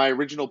back to my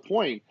original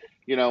point,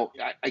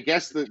 I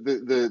guess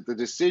the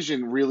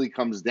decision really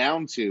comes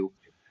down to,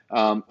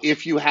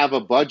 if you have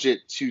a budget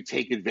to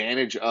take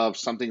advantage of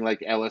something like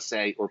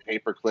LSA or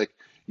pay-per-click,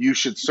 you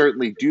should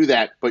certainly do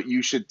that, but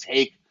you should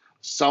take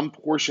some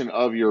portion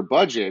of your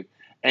budget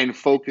and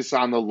focus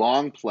on the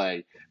long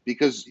play,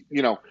 because,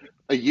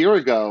 a year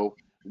ago,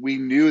 we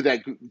knew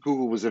that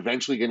Google was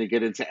eventually going to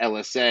get into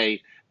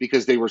LSA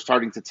because they were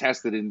starting to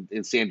test it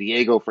in San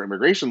Diego for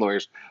immigration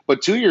lawyers.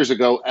 But 2 years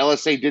ago,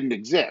 LSA didn't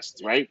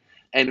exist, right?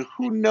 And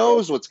who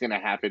knows what's going to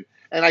happen.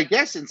 And I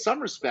guess in some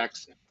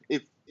respects,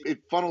 it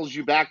funnels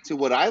you back to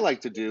what I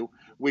like to do,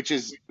 which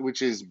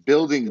is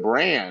building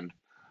brand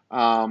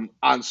on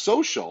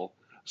social,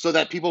 so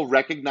that people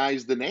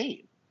recognize the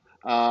name.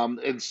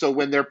 And so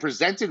when they're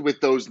presented with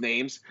those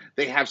names,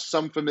 they have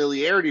some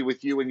familiarity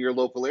with you in your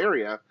local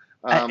area.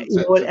 I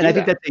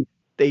think that's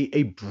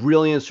a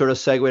brilliant sort of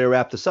segue to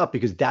wrap this up,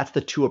 because that's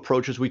the two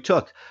approaches we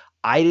took.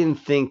 I didn't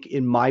think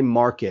in my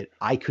market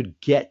I could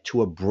get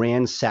to a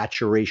brand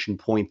saturation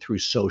point through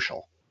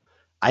social.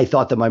 I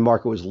thought that my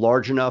market was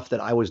large enough that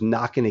I was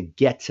not going to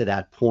get to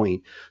that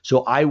point.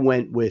 So I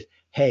went with,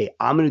 hey,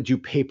 I'm going to do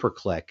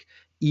pay-per-click,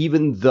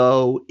 even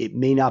though it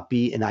may not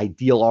be an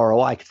ideal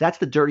ROI, because that's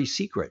the dirty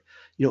secret.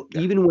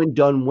 Even when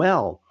done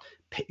well,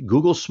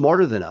 Google's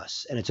smarter than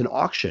us, and it's an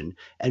auction.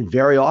 And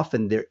very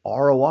often their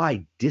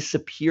ROI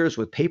disappears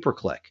with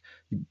pay-per-click.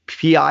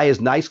 PI is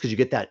nice because you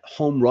get that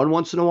home run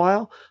once in a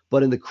while,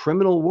 but in the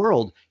criminal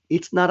world,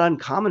 it's not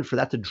uncommon for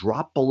that to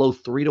drop below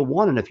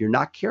 3-1. And if you're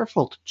not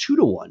careful, to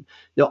 2-1.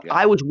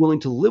 I was willing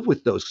to live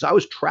with those because I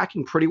was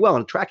tracking pretty well,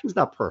 and tracking's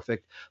not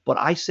perfect, but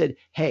I said,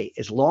 hey,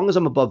 as long as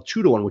I'm above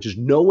 2-1, which is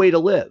no way to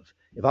live.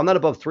 If I'm not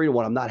above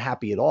 3-1, I'm not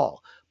happy at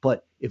all.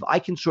 But if I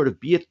can sort of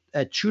be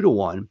at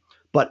 2-1,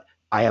 but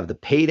I have the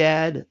paid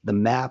ad, the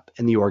map,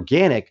 and the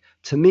organic,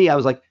 to me, I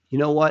was like, you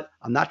know what?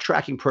 I'm not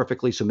tracking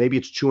perfectly, so maybe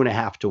it's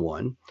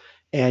 2.5-1.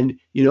 And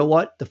you know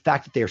what? The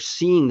fact that they're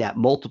seeing that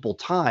multiple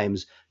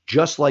times,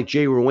 just like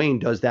Jay Ruane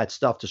does that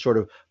stuff to sort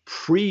of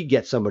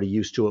get somebody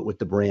used to it with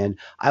the brand,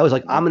 I was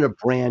like, I'm going to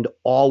brand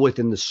all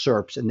within the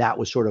SERPs. And that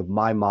was sort of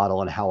my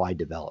model and how I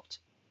developed.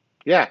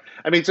 Yeah,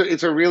 I mean, so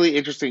it's a really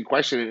interesting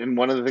question, and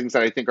one of the things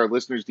that I think our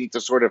listeners need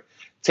to sort of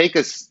take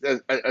a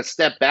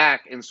step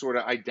back and sort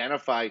of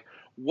identify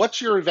what's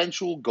your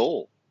eventual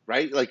goal,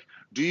 right? Like,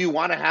 do you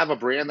want to have a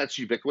brand that's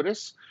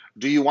ubiquitous?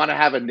 Do you want to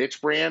have a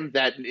niche brand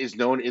that is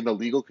known in the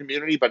legal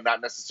community, but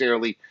not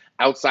necessarily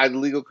outside the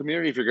legal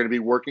community if you're going to be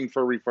working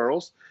for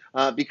referrals?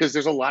 Because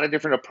there's a lot of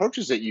different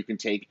approaches that you can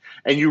take,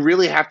 and you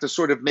really have to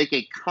sort of make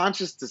a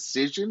conscious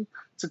decision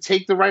to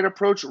take the right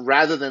approach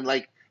rather than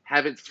like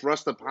have it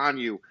thrust upon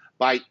you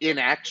by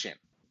inaction.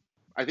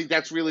 I think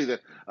that's really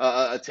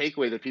a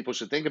takeaway that people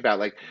should think about.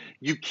 Like,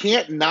 you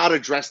can't not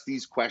address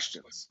these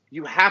questions.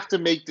 You have to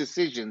make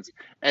decisions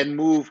and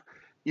move,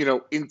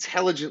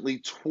 intelligently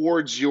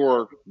towards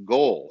your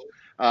goal.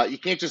 You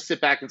can't just sit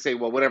back and say,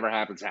 well, whatever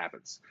happens,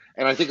 happens.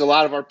 And I think a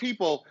lot of our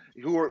people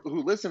who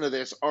listen to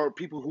this are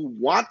people who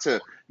want to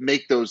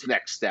make those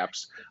next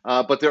steps,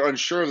 but they're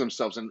unsure of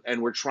themselves.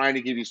 And we're trying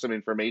to give you some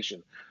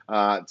information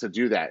to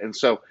do that. And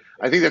so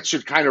I think that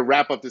should kind of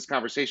wrap up this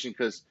conversation,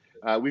 because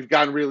we've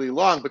gone really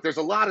long, but there's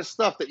a lot of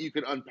stuff that you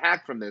can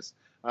unpack from this.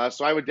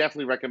 So I would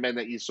definitely recommend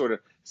that you sort of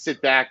sit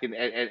back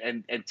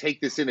and take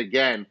this in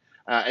again,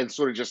 and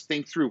sort of just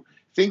think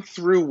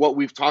through what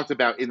we've talked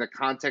about in the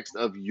context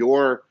of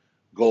your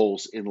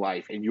goals in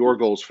life and your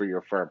goals for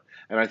your firm.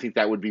 And I think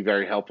that would be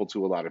very helpful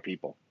to a lot of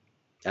people.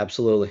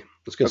 Absolutely.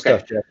 That's good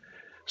stuff, Jeff.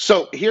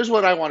 So here's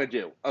what I want to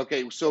do.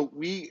 Okay, so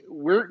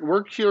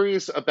we're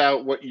curious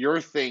about what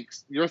your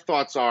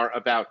thoughts are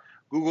about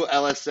Google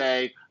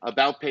LSA,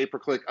 about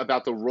pay-per-click,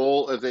 about the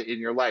role of it in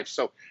your life.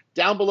 So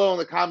down below in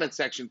the comment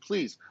section,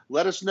 please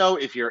let us know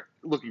if you're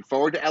looking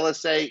forward to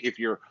LSA, if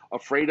you're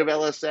afraid of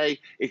LSA,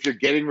 if you're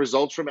getting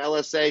results from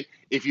LSA,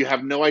 if you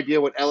have no idea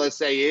what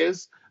LSA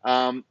is.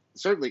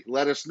 Certainly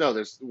let us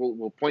know.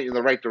 We'll point you in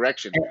the right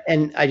direction.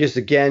 And I just,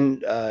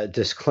 again,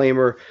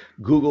 disclaimer,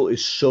 Google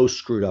is so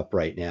screwed up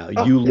right now.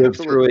 You live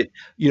through it.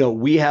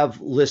 We have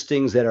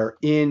listings that are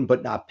in,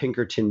 but not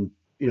Pinkerton,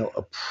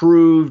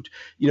 approved.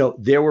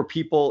 There were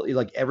people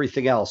like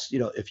everything else.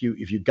 If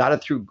you got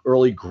it through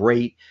early,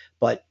 great.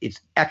 but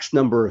it's X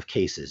number of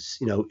cases.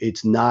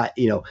 It's not,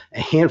 a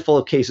handful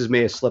of cases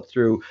may have slipped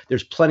through.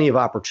 There's plenty of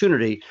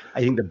opportunity. I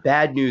think the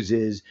bad news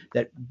is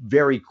that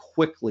very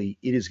quickly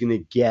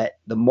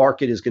the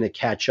market is going to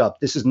catch up.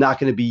 This is not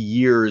going to be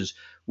years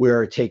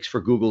where it takes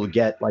for Google to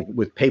get, like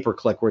with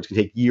pay-per-click, where it's going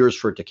to take years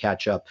for it to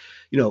catch up.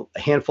 A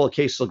handful of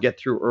cases will get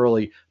through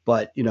early,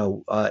 but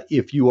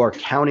if you are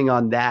counting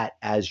on that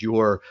as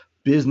your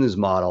business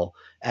model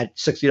at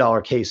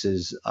 $60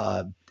 cases,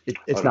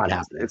 it's not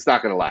happening. It's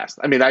not going to last.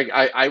 I mean,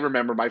 I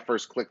remember my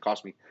first click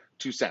cost me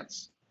 2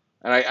 cents.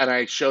 And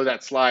I show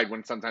that slide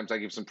when sometimes I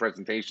give some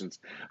presentations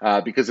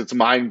because it's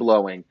mind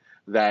blowing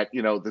that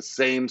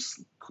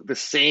the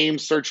same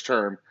search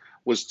term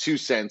was 2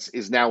 cents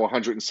is now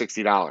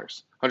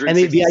 $160. And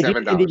the idea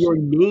that your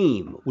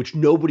name, which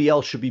nobody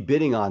else should be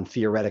bidding on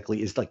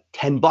theoretically, is like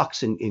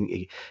 $10, and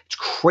it's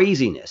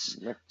craziness.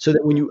 Yeah. So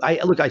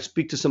that I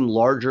speak to some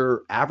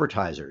larger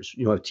advertisers,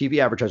 a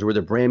TV advertiser where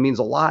their brand means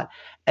a lot,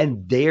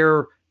 and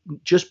they're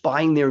just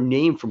buying their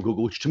name from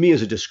Google, which to me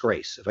is a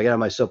disgrace. If I get on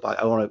my soapbox,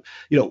 I want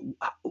to,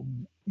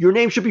 your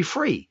name should be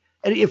free.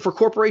 And if for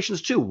corporations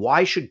too,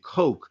 why should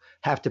Coke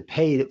have to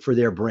pay for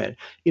their brand?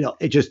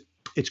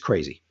 It's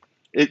crazy.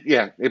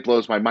 It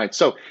blows my mind.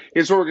 So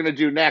here's what we're going to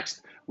do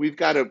next. We've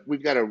got a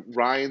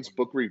Ryan's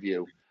book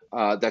review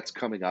that's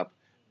coming up,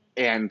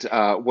 and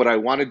what I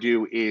want to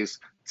do is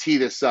tee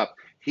this up.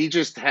 He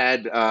just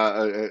had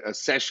a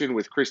session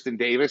with Kristen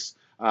Davis,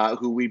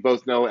 who we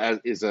both know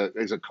is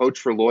a coach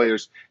for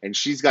lawyers, and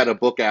she's got a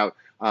book out,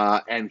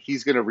 and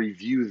he's going to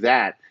review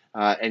that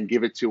and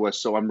give it to us.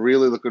 So I'm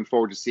really looking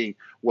forward to seeing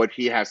what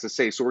he has to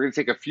say. So we're going to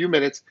take a few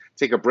minutes,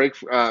 take a break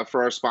for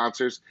our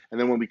sponsors,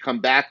 and then when we come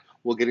back,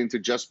 we'll get into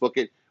Just Book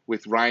It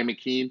with Ryan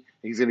McKean.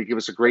 He's going to give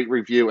us a great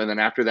review, and then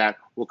after that,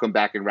 we'll come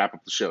back and wrap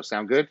up the show.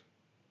 Sound good?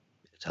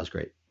 It sounds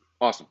great.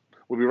 Awesome.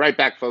 We'll be right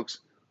back, folks.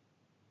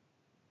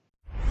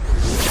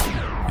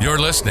 You're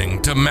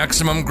listening to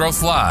Maximum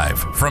Growth Live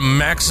from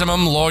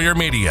Maximum Lawyer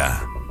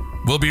Media.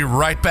 We'll be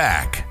right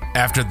back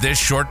after this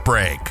short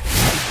break.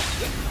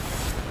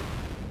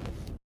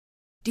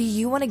 Do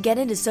you want to get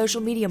into social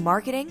media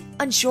marketing?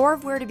 Unsure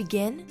of where to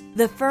begin?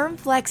 The Firm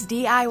Flex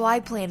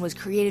DIY plan was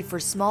created for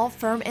small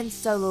firm and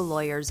solo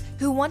lawyers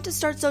who want to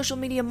start social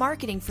media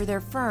marketing for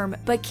their firm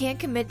but can't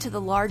commit to the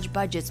large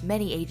budgets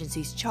many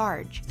agencies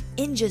charge.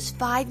 In just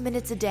 5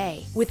 minutes a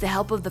day, with the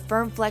help of the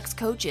Firm Flex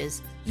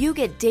coaches, you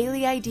get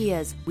daily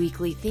ideas,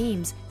 weekly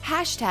themes,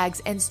 hashtags,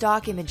 and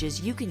stock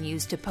images you can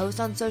use to post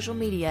on social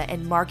media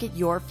and market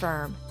your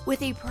firm.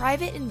 With a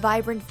private and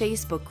vibrant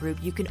Facebook group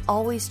you can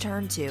always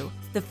turn to,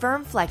 the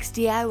Firm Flex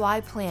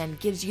DIY plan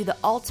gives you the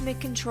ultimate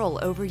control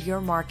over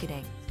your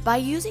marketing. By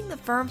using the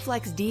Firm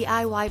Flex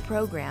DIY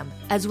program,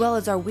 as well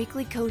as our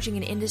weekly coaching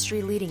and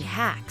industry-leading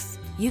hacks,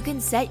 you can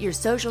set your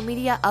social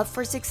media up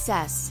for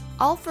success,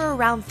 all for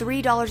around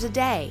 $3 a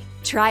day.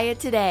 Try it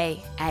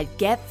today at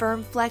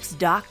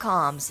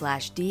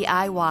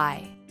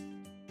getfirmflex.com/DIY.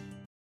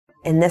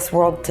 In this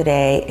world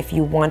today, if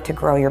you want to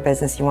grow your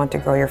business, you want to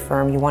grow your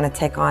firm, you want to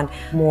take on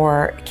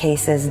more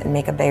cases and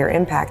make a bigger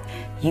impact,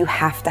 you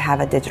have to have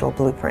a digital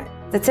blueprint.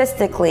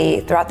 Statistically,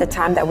 throughout the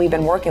time that we've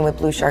been working with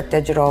Blue Shark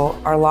Digital,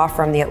 our law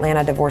firm, the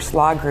Atlanta Divorce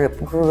Law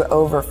Group, grew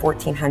over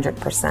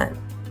 1,400%.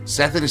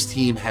 Seth and his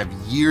team have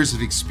years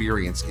of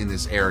experience in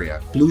this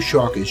area. Blue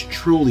Shark is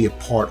truly a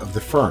part of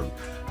the firm,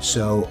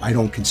 so I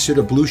don't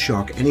consider Blue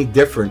Shark any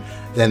different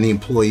than the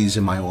employees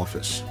in my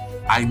office.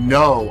 I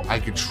know I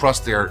could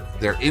trust their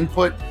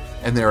input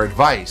and their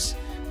advice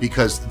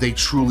because they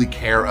truly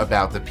care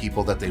about the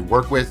people that they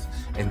work with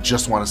and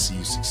just want to see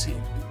you succeed.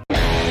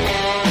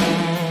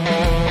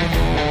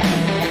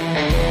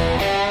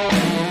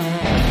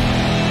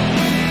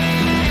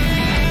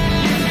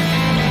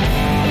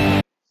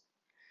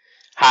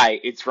 Hi,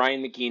 it's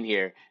Ryan McKean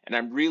here, and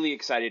I'm really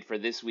excited for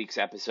this week's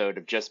episode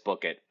of Just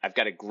Book It. I've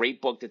got a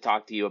great book to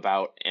talk to you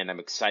about, and I'm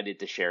excited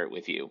to share it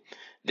with you.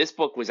 This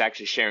book was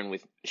actually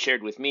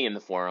shared with me in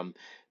the forum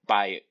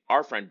by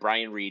our friend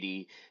Brian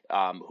Reedy,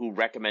 who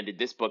recommended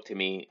this book to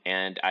me,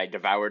 and I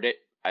devoured it.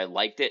 I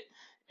liked it,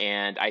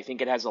 and I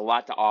think it has a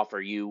lot to offer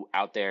you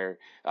out there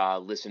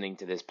listening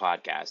to this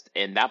podcast.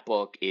 And that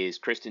book is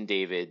Kristen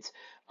David's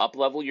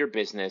Up-Level Your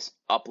Business,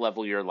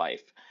 Up-Level Your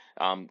Life.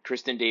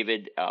 Kristen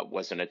David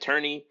was an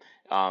attorney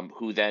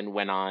who then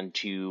went on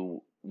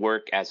to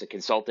work as a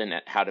consultant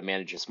at how to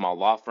manage a small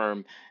law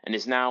firm and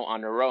is now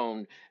on her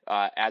own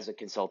as a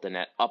consultant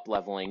at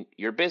up-leveling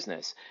your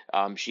business.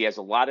 She has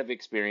a lot of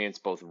experience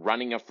both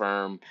running a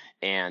firm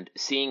and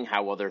seeing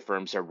how other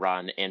firms are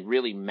run and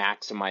really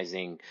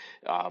maximizing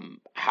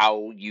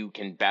how you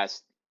can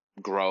best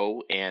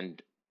grow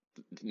and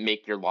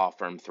make your law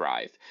firm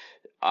thrive.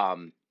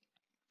 And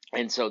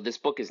so this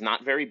book is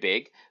not very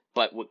big,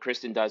 but what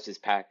Kristen does is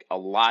pack a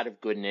lot of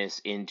goodness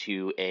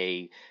into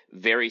a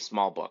very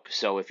small book.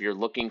 So if you're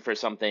looking for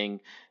something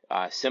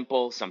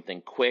simple, something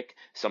quick,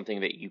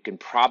 something that you can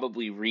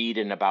probably read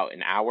in about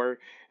an hour,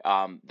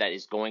 that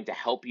is going to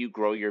help you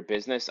grow your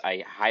business.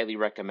 I highly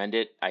recommend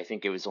it. I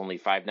think it was only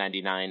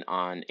 $5.99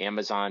 on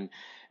Amazon.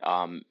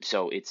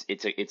 So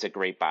it's a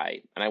great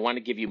buy. And I want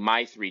to give you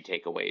my 3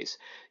 takeaways.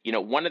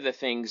 One of the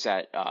things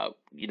that,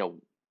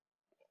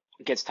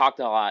 gets talked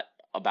a lot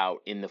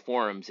about in the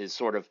forums is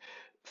sort of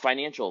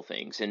financial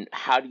things and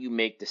how do you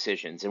make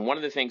decisions. And one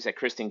of the things that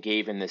Kristen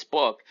gave in this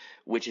book,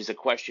 which is a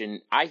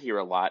question I hear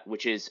a lot,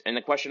 and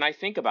a question I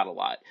think about a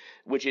lot,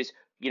 which is,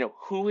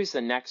 who is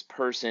the next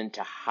person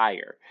to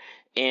hire?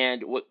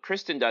 And what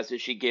Kristen does is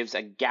she gives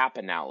a gap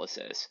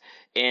analysis.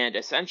 And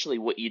essentially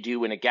what you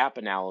do in a gap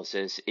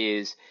analysis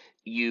is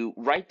you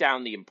write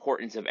down the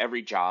importance of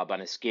every job on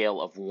a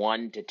scale of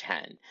 1 to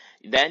 10.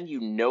 Then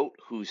you note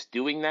who's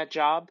doing that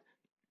job,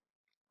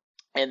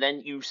 and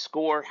then you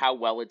score how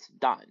well it's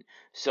done.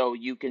 So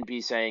you can be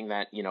saying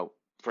that,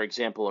 for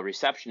example, a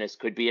receptionist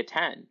could be a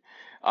 10,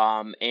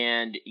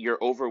 and your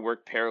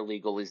overworked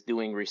paralegal is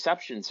doing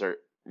reception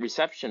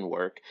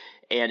work,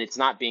 and it's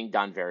not being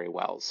done very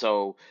well.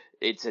 So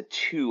it's a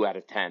 2 out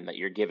of 10 that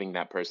you're giving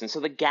that person. So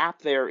the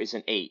gap there is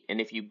an 8. And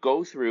if you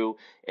go through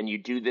and you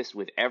do this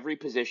with every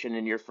position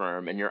in your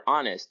firm and you're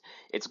honest,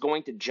 it's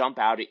going to jump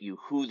out at you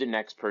who the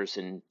next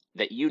person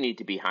that you need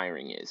to be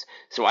hiring is.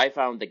 So I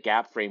found the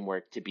gap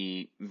framework to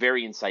be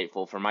very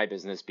insightful for my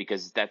business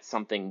because that's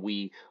something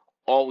we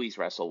always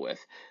wrestle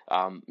with.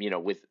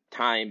 With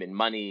time and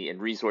money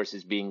and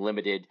resources being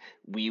limited,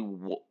 we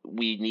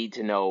need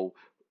to know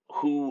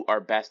who our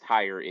best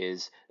hire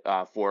is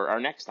for our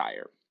next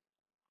hire.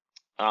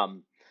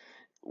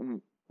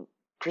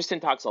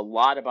 Kristen talks a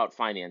lot about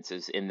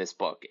finances in this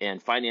book,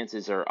 and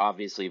finances are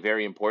obviously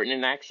very important.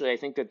 And actually, I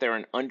think that they're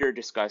an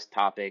under-discussed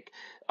topic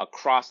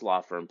across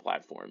law firm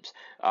platforms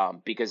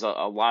because a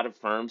lot of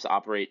firms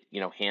operate,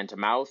 hand to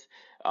mouth,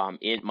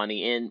 in,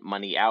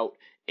 money out.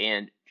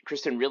 And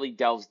Kristen really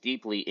delves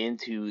deeply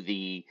into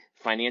the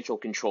financial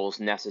controls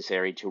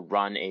necessary to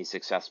run a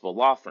successful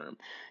law firm.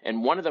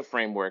 And one of the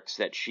frameworks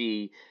that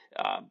she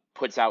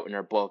puts out in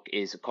her book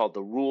is called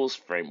the rules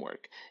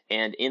framework.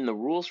 And in the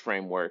rules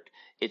framework,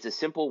 it's a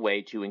simple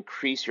way to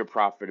increase your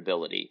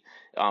profitability.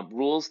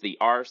 Rules, the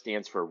R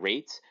stands for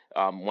rates.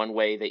 One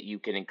way that you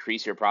can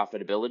increase your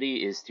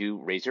profitability is to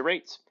raise your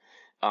rates.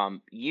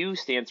 U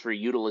stands for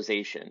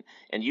utilization.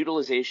 And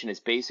utilization is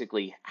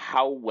basically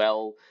how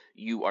well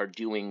you are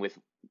doing with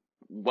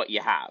what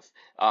you have.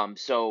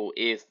 So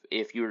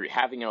if you're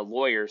having a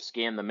lawyer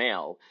scan the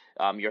mail,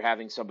 you're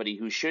having somebody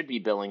who should be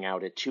billing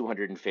out at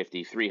 $250,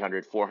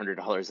 $300,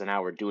 $400 an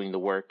hour doing the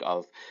work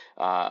of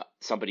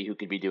somebody who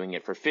could be doing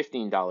it for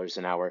 $15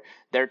 an hour.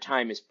 Their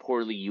time is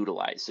poorly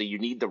utilized. So you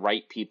need the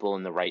right people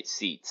in the right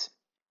seats.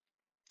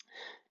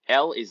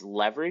 L is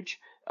leverage,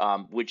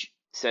 which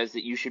says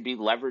that you should be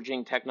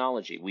leveraging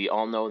technology. We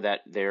all know that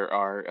there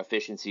are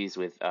efficiencies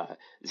with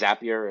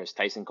Zapier, as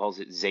Tyson calls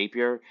it,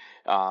 Zapier,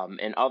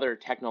 and other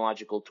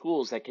technological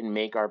tools that can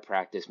make our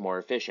practice more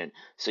efficient.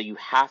 So you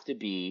have to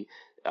be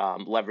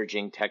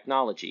leveraging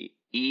technology.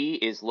 E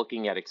is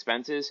looking at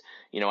expenses.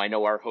 I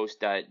know our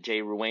host,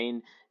 Jay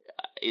Ruane,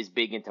 is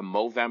big into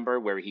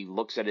Movember, where he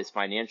looks at his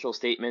financial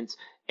statements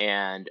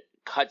and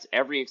cuts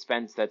every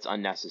expense that's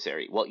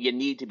unnecessary. Well, you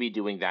need to be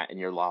doing that in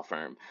your law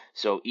firm.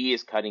 So E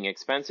is cutting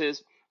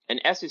expenses, and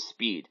S is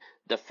speed.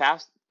 The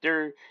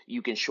faster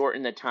you can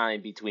shorten the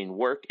time between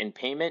work and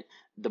payment,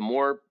 the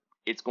more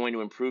it's going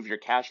to improve your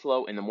cash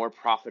flow and the more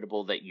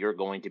profitable that you're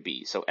going to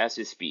be. So S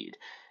is speed.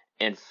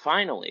 And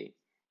finally,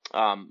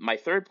 my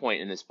third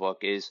point in this book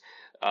is,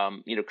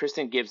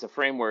 Kristen gives a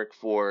framework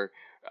for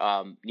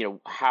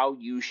how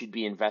you should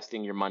be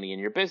investing your money in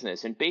your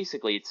business. And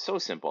basically, it's so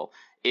simple.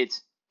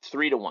 It's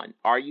 3 to 1.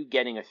 Are you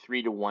getting a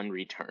 3 to 1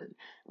 return?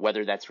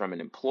 Whether that's from an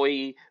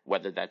employee,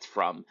 whether that's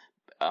from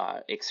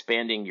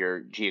expanding your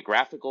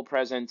geographical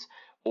presence,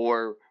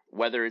 or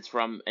whether it's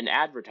from an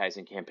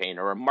advertising campaign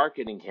or a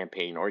marketing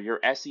campaign or your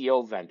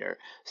SEO vendor.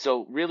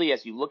 So really,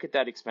 as you look at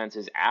that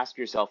expenses, ask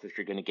yourself if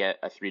you're going to get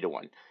a 3 to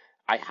 1.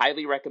 I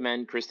highly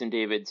recommend Kristen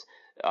David's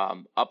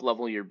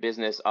Up-Level Your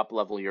Business,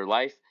 Up-Level Your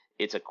Life.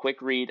 It's a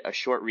quick read, a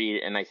short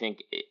read, and I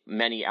think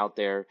many out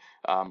there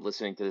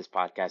listening to this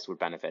podcast would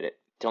benefit it.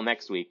 Till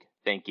next week,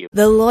 thank you.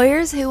 The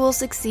lawyers who will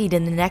succeed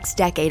in the next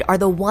decade are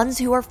the ones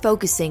who are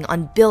focusing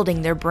on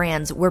building their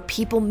brands where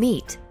people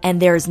meet. And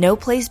there is no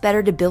place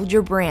better to build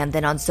your brand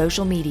than on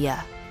social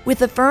media. With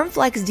the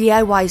FirmFlex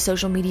DIY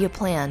social media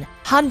plan,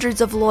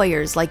 hundreds of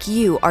lawyers like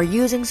you are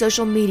using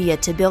social media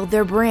to build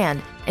their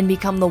brand and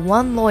become the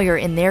one lawyer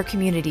in their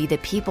community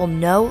that people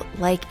know,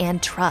 like,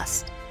 and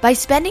trust. By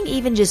spending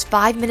even just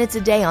 5 minutes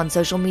a day on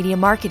social media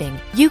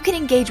marketing, you can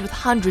engage with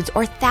hundreds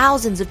or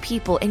thousands of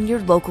people in your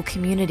local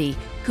community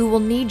who will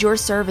need your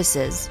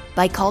services.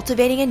 By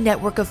cultivating a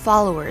network of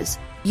followers,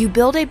 you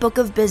build a book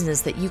of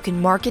business that you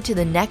can market to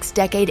the next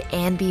decade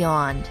and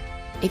beyond.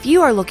 If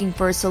you are looking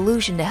for a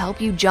solution to help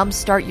you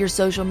jumpstart your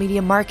social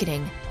media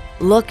marketing,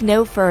 look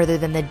no further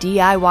than the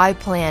DIY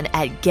plan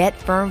at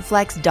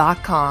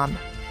getfirmflex.com.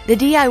 The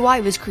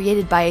DIY was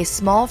created by a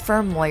small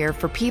firm lawyer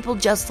for people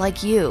just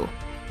like you.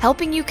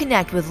 helping you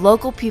connect with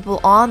local people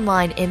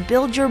online and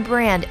build your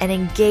brand and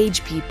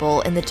engage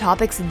people in the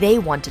topics they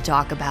want to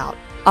talk about,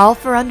 all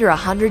for under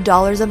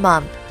 $100 a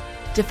month.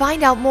 To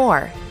find out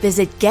more,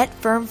 visit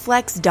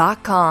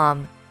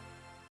getfirmflex.com.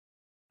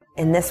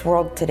 In this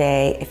world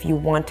today, if you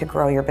want to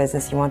grow your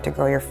business, you want to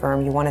grow your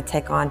firm, you want to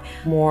take on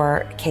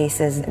more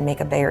cases and make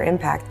a bigger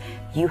impact,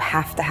 you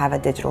have to have a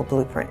digital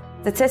blueprint.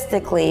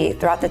 Statistically,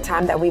 throughout the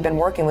time that we've been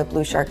working with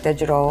Blue Shark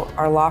Digital,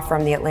 our law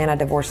firm, the Atlanta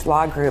Divorce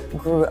Law Group,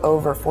 grew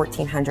over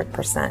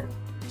 1,400%.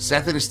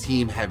 Seth and his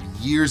team have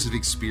years of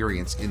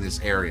experience in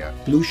this area.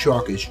 Blue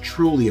Shark is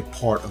truly a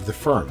part of the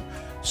firm,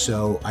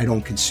 so I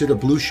don't consider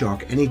Blue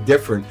Shark any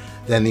different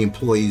than the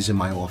employees in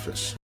my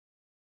office.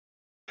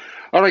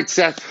 All right,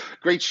 Seth,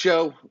 great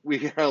show. We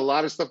had a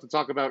lot of stuff to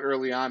talk about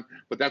early on,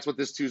 but that's what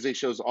this Tuesday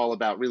show is all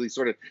about, really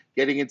sort of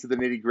getting into the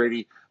nitty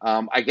gritty.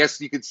 I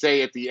guess you could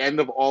say at the end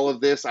of all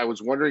of this, I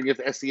was wondering if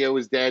SEO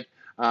is dead,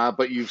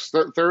 but you've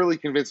thoroughly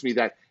convinced me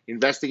that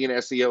investing in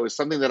SEO is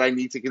something that I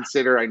need to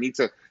consider. I need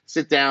to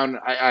sit down.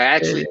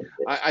 It's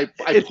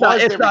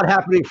not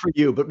happening for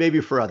you, but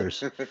maybe for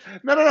others.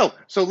 No.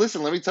 So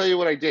listen, let me tell you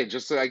what I did,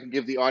 just so I can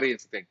give the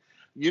audience a thing.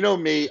 You know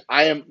me,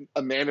 I am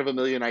a man of a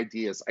million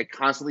ideas. I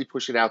constantly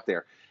push it out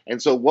there.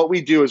 And so what we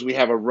do is we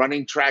have a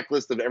running track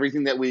list of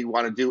everything that we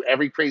want to do,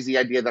 every crazy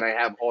idea that I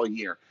have all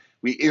year.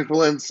 We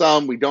implement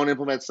some, we don't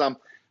implement some.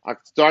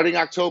 Starting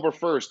October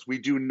 1st, we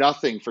do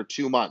nothing for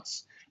 2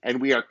 months.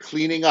 And we are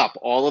cleaning up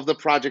all of the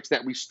projects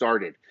that we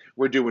started.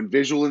 We're doing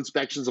visual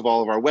inspections of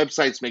all of our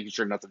websites, making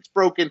sure nothing's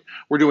broken.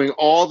 We're doing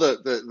all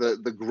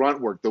the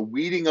grunt work, the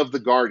weeding of the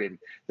garden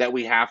that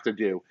we have to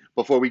do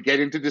before we get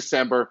into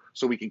December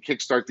so we can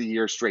kickstart the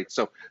year straight.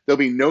 So there'll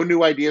be no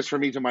new ideas for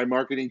me to my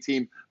marketing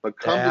team, but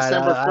come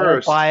December 1st. I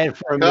don't buy it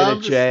for a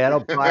minute, Jay. I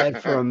don't buy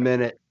it for a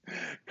minute.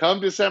 Come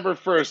December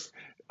 1st,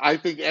 I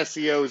think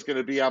SEO is going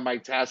to be on my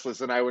task list,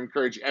 and I would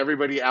encourage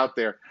everybody out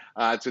there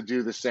to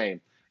do the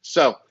same.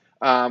 So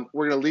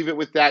we're going to leave it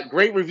with that.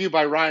 Great review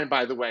by Ryan,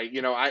 by the way.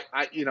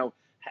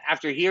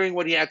 After hearing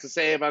what he had to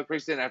say about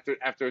Kristen,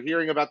 after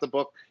hearing about the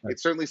book,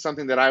 it's certainly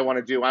something that I want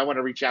to do. I want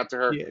to reach out to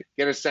her,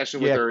 get a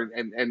session with her,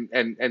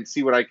 and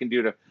see what I can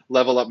do to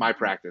level up my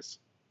practice.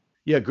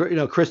 Yeah,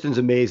 Kristen's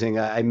amazing.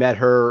 I met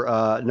her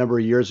a number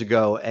of years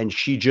ago, and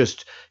she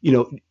just,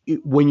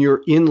 when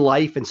you're in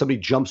life and somebody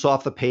jumps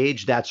off the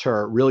page, that's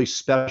her. Really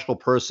special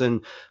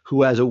person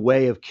who has a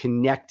way of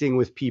connecting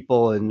with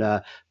people,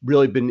 and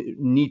really been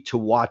neat to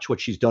watch what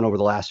she's done over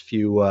the last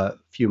few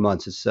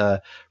months. It's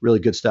really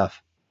good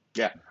stuff.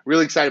 Yeah,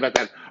 really excited about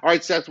that. All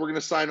right, Seth, we're going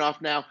to sign off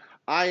now.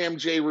 I am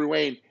Jay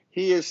Ruane.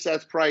 He is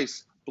Seth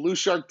Price. Blue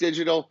Shark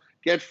Digital,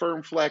 Get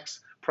Firm Flex,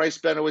 Price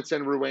Benowitz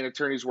and Ruane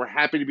Attorneys. We're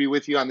happy to be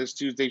with you on this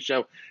Tuesday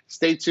show.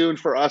 Stay tuned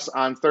for us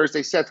on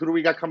Thursday. Seth, who do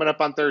we got coming up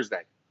on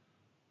Thursday?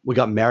 We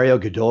got Mario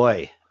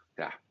Godoy.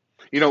 Yeah,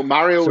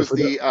 Mario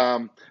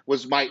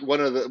was my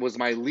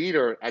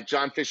leader at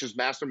John Fisher's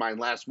Mastermind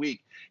last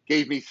week.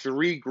 Gave me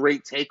 3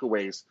 great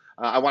takeaways.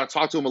 I want to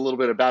talk to him a little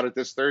bit about it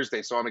this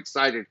Thursday, so I'm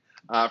excited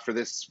for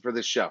this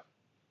show.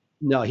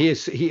 No,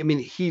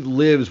 he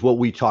lives what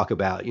we talk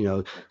about,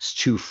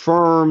 to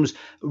firms,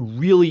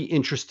 really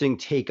interesting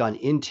take on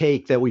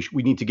intake that we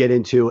need to get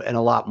into, and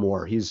a lot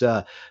more. He's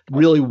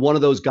really one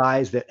of those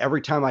guys that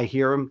every time I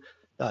hear him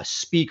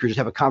speak or just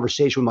have a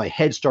conversation, my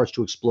head starts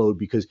to explode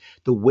because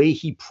the way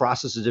he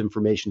processes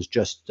information is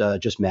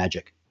just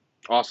magic.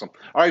 Awesome.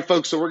 All right,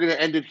 folks, so we're going to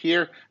end it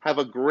here. Have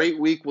a great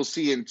week. We'll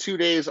see you in 2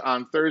 days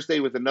on Thursday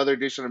with another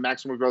edition of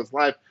Maximum Growth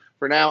Live.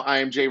 For now, I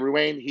am Jay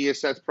Ruane. He is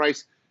Seth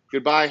Price.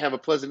 Goodbye. Have a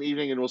pleasant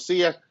evening, and we'll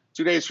see you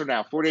 2 days from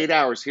now. 48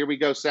 hours. Here we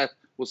go, Seth.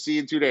 We'll see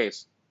you in 2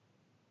 days.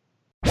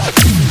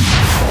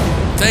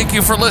 Thank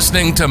you for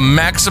listening to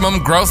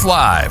Maximum Growth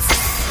Live.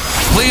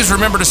 Please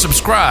remember to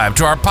subscribe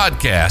to our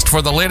podcast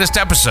for the latest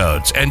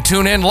episodes and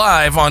tune in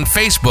live on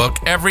Facebook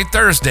every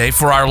Thursday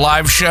for our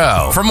live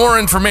show. For more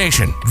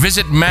information,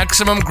 visit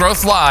Maximum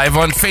Growth Live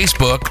on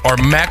Facebook or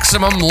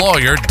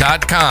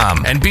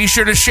MaximumLawyer.com, and be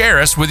sure to share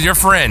us with your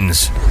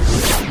friends.